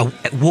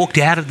 walked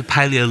out of the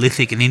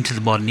Paleolithic and into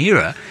the modern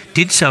era,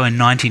 did so in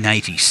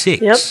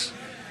 1986. Yep.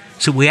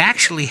 So we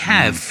actually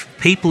have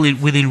people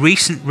within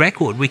recent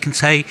record. We can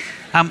say,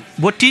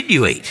 what did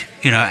you eat?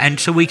 You know, and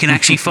so we can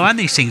actually find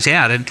these things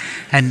out.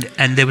 And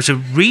there was a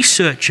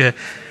researcher.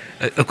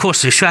 Of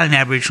course, the Australian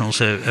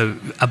Aboriginals are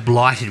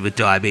blighted with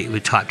diabetes,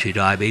 with type 2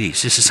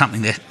 diabetes. This is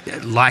something that,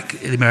 like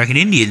the American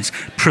Indians,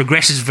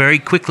 progresses very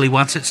quickly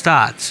once it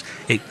starts.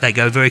 They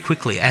go very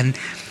quickly. And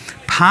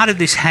part of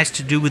this has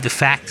to do with the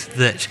fact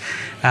that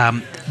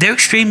they're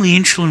extremely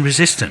insulin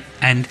resistant.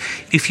 And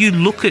if you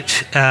look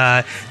at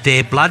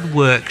their blood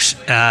works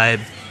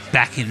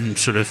back in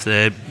sort of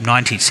the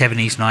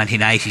 1970s,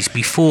 1980s,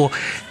 before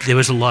there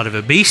was a lot of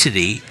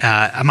obesity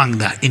among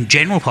the in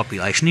general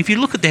population, if you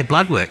look at their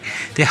blood work,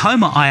 their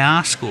HOMA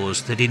IR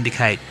scores that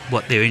indicate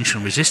what their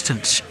insulin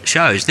resistance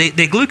shows,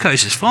 their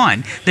glucose is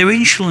fine, their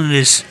insulin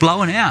is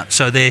blowing out.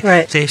 So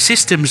their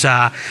systems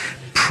are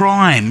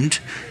primed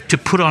to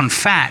put on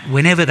fat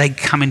whenever they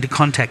come into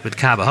contact with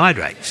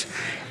carbohydrates.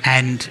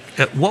 And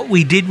what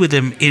we did with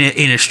them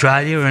in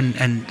Australia,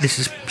 and this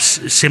is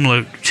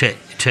similar to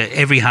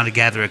every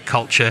hunter-gatherer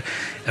culture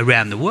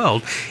around the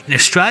world, in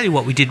Australia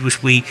what we did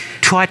was we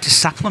tried to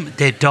supplement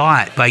their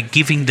diet by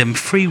giving them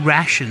free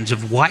rations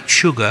of white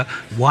sugar,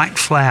 white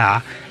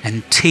flour,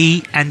 and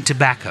tea and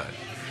tobacco.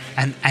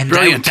 And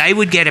they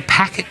would get a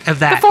packet of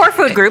that. The 4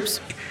 food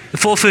groups. The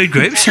 4 food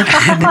groups. And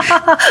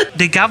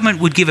the government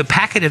would give a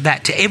packet of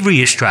that to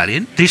every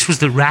Australian. This was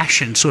the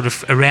ration sort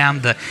of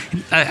around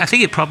I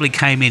think it probably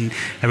came in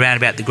around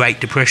about the Great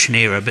Depression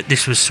era, but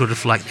this was sort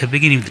of like the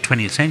beginning of the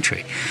 20th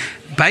century.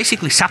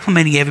 basically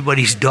supplementing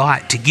everybody's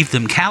diet to give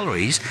them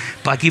calories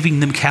by giving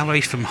them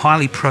calories from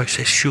highly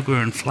processed sugar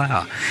and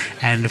flour.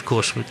 And of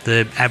course, with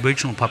the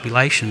Aboriginal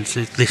populations,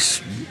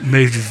 this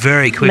moved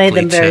very quickly Made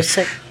them very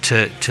sick.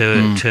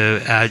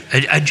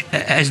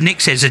 As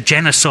Nick says, a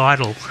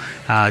genocidal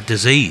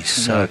disease.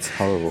 So No, it's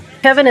horrible.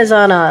 Kevin is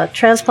on a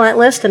transplant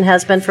list and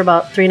has been for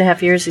about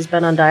 3.5 years. He's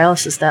been on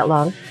dialysis that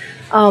long.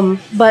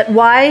 But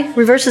why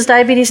reverses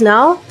diabetes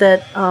now?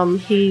 That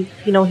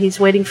he's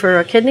waiting for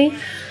a kidney,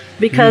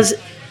 because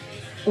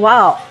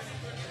wow,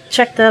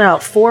 check that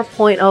out,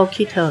 4.0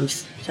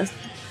 ketones.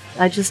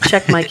 I just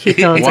checked my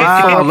ketones.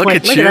 Wow, look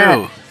at you.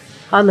 that,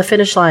 on the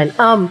finish line.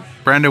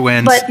 Brenda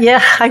wins. But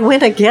yeah, I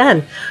win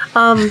again.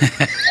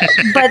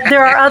 But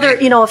there are other,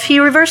 if he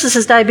reverses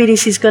his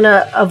diabetes, he's going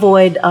to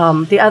avoid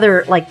the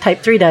other, like type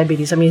 3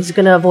 diabetes. I mean, he's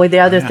going to avoid the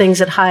other things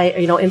that high,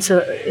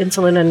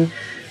 insulin and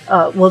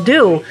will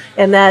do,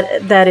 and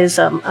that is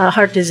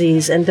heart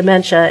disease and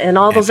dementia and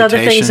all those other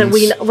things that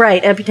we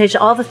amputation,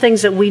 all the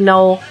things that we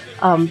know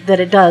that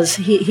it does.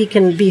 He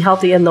can be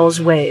healthy in those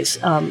ways,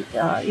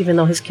 even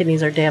though his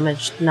kidneys are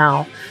damaged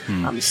now.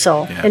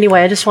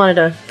 Anyway, I just wanted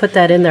to put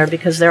that in there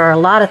because there are a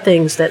lot of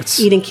things that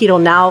eating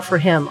keto now for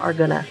him are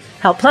going to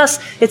help. Plus,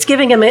 it's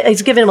giving him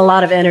a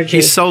lot of energy.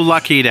 He's so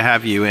lucky to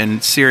have you.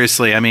 And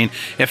seriously, I mean,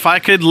 if I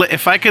could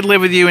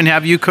live with you and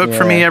have you cook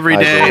for me every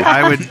day,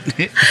 I would.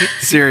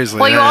 Seriously,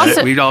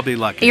 Well, we'd all be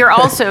lucky. You're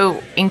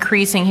also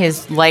increasing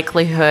his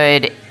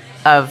likelihood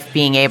of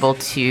being able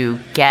to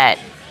get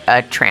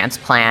a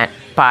transplant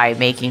by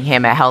making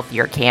him a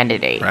healthier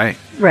candidate. Right.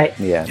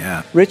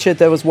 Yeah. Richard,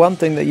 there was one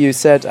thing that you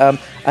said, and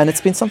it's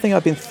been something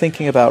I've been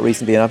thinking about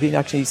recently, and I've been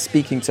actually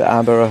speaking to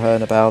Amber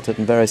O'Hearn about it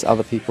and various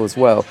other people as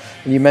well.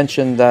 And you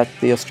mentioned that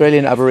the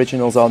Australian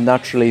Aboriginals are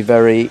naturally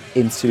very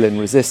insulin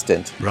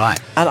resistant. Right.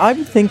 And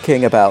I'm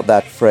thinking about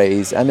that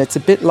phrase, and it's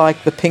a bit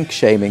like the pink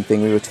shaming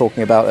thing we were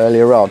talking about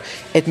earlier on.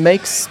 It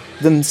makes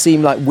them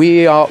seem like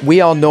we are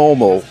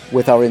normal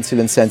with our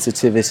insulin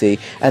sensitivity,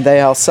 and they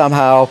are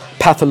somehow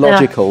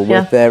pathological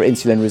with their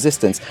insulin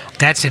resistance.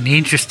 That's an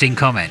interesting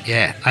comment.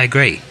 Yeah, I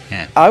agree.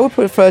 Yeah. I would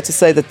prefer to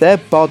say that their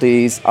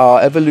bodies are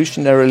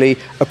evolutionarily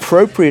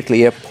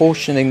appropriately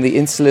apportioning the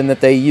insulin that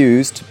they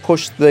use to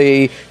push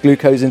the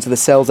glucose into the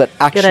cells that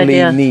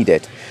actually need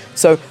it.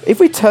 So if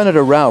we turn it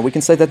around, we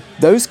can say that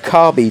those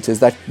carb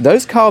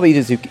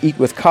eaters who eat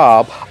with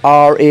carb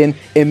are in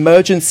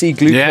emergency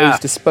glucose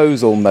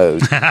disposal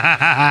mode,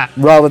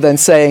 rather than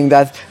saying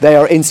that they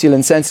are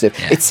insulin sensitive.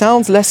 Yeah. It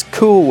sounds less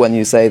cool when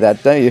you say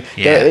that, don't you?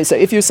 Yeah. So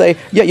if you say,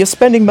 you're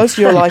spending most of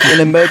your life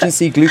in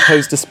emergency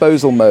glucose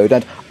disposal mode,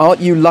 and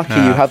aren't you lucky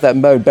you have that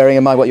mode, bearing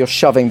in mind what you're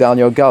shoving down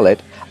your gullet,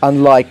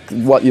 unlike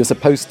what you're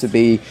supposed to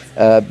be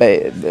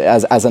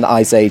as an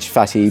ice age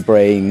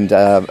fatty-brained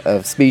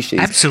species.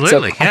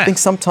 Absolutely, I think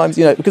sometimes,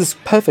 because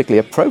it's perfectly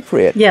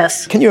appropriate.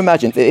 Yes. Can you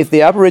imagine if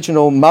the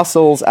Aboriginal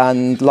muscles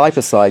and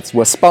lipocytes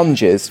were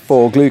sponges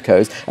for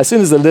glucose? As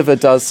soon as the liver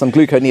does some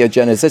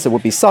gluconeogenesis, it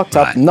would be sucked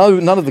up.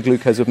 None of the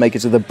glucose would make it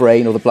to the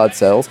brain or the blood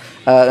cells,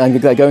 and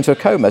they go into a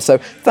coma. So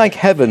thank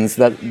heavens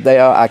that they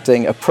are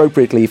acting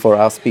appropriately for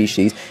our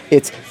species.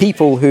 It's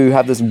people who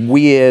have this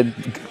weird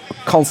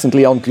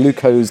constantly on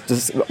glucose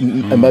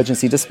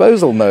emergency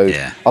disposal mode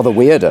are the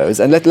weirdos.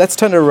 And let's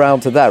turn it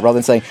around to that rather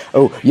than saying,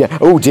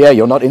 oh dear,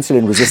 you're not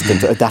insulin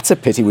resistant. That's a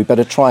pity. We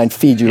better try and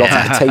feed you lots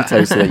of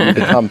potatoes so that you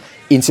become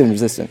insulin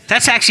resistant.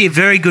 That's actually a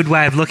very good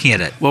way of looking at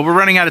it. Well, we're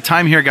running out of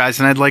time here, guys,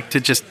 and I'd like to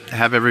just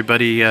have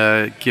everybody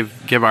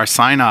give our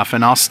sign off.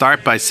 And I'll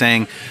start by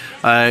saying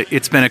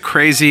it's been a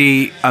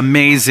crazy,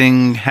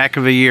 amazing, heck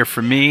of a year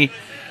for me.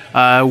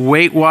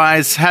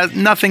 Weight-wise,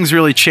 nothing's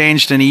really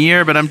changed in a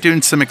year, but I'm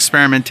doing some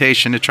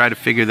experimentation to try to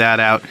figure that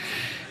out,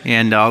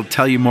 and I'll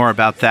tell you more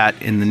about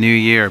that in the new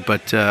year.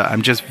 But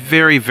I'm just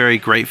very, very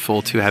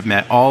grateful to have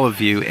met all of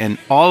you and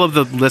all of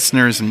the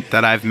listeners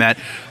that I've met,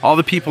 all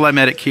the people I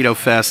met at Keto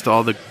Fest,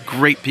 all the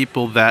great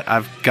people that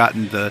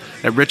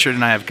that Richard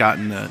and I have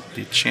gotten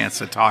the chance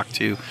to talk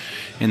to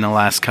in the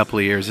last couple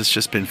of years. It's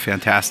just been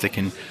fantastic,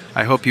 and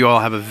I hope you all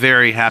have a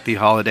very happy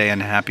holiday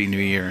and a happy new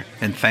year,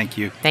 and thank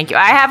you. Thank you.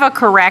 I have a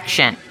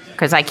correction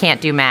because I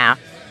can't do math.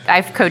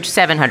 I've coached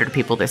 700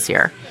 people this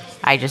year.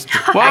 I just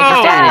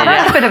added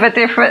That's it. a bit of a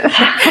difference.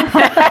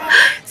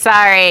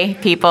 Sorry,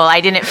 people.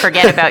 I didn't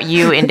forget about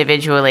you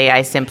individually.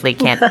 I simply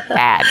can't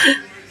add.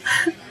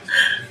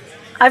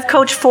 I've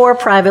coached 4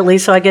 privately,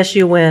 so I guess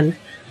you win.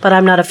 But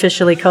I'm not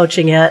officially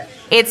coaching yet.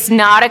 It's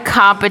not a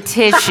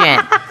competition,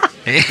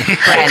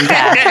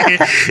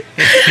 Brenda.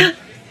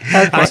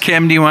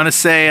 Kim, do you want to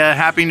say a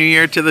happy new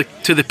year to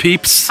the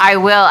peeps? I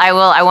will.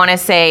 I want to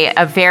say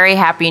a very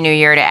happy new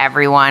year to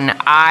everyone.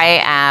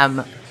 I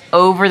am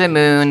over the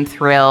moon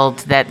thrilled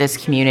that this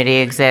community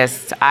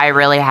exists. I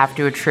really have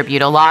to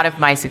attribute a lot of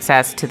my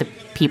success to the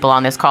people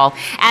on this call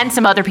and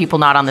some other people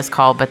not on this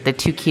call, but the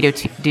Two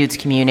Keto Dudes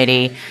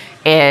community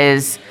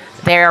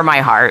they're my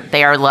heart.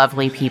 They are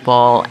lovely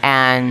people.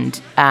 And,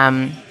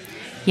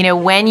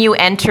 when you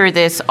enter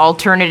this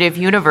alternative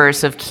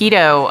universe of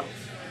keto,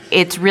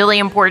 it's really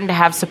important to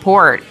have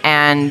support.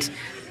 And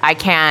I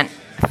can't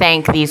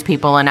thank these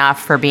people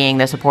enough for being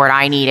the support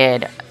I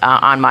needed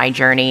on my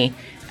journey,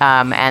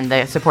 and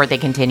the support they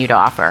continue to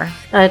offer.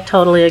 I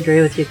totally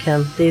agree with you,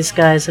 Kim. These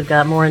guys have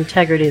got more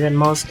integrity than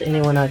most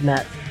anyone I've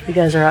met. You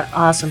guys are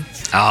awesome.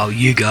 Oh,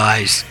 you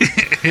guys.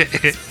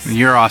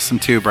 You're awesome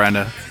too,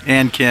 Brenda.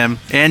 And Kim.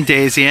 And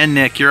Daisy. And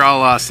Nick. You're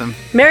all awesome.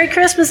 Merry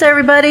Christmas,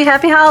 everybody.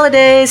 Happy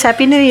holidays.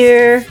 Happy New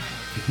Year.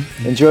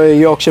 Enjoy your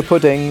Yorkshire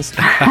puddings.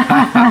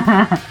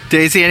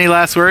 Daisy, any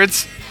last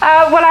words?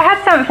 Well, I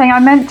had something I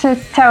meant to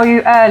tell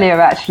you earlier,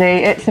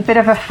 actually. It's a bit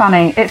of a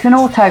funny. It's an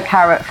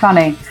auto-carrot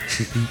funny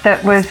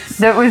that was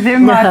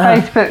in my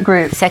Facebook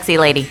group. Sexy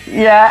lady.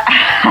 Yeah.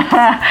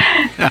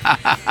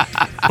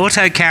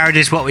 Autocorrect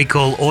is what we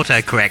call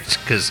autocorrect,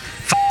 because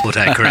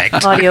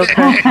autocorrect. Auto.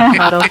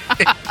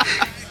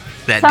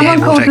 That Someone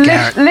damn called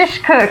autocorrect. Lish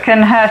Cook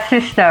and her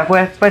sister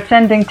were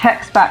sending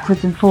texts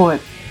backwards and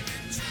forwards.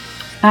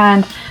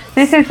 And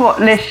this is what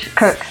Lish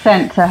Cook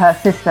sent to her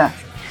sister.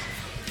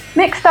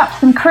 Mixed up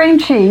some cream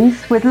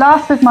cheese with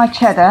last of my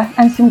cheddar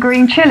and some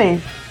green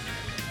chilies.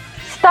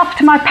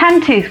 Stuffed my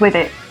panties with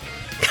it.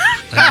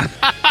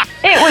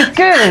 It was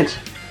good.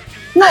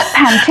 Not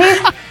panties.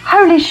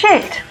 Holy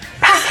shit.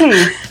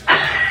 Patties.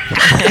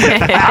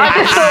 I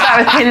just thought that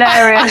was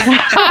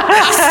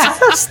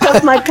hilarious.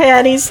 Stuff my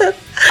panties.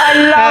 I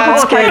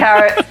love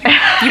auto-carrots.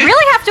 You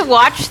really have to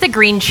watch the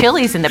green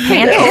chilies in the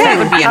panties. That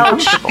would be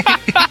uncomfortable.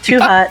 Too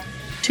hot.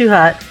 Too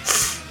hot.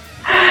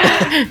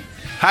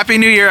 Happy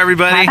New Year,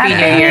 everybody. Happy New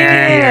Happy New Year.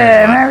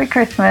 Year. Merry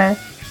Christmas.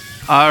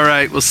 All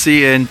right. We'll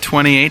see you in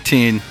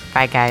 2018.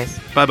 Bye, guys.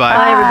 Bye-bye.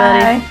 Bye,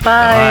 everybody.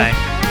 Bye.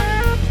 Bye.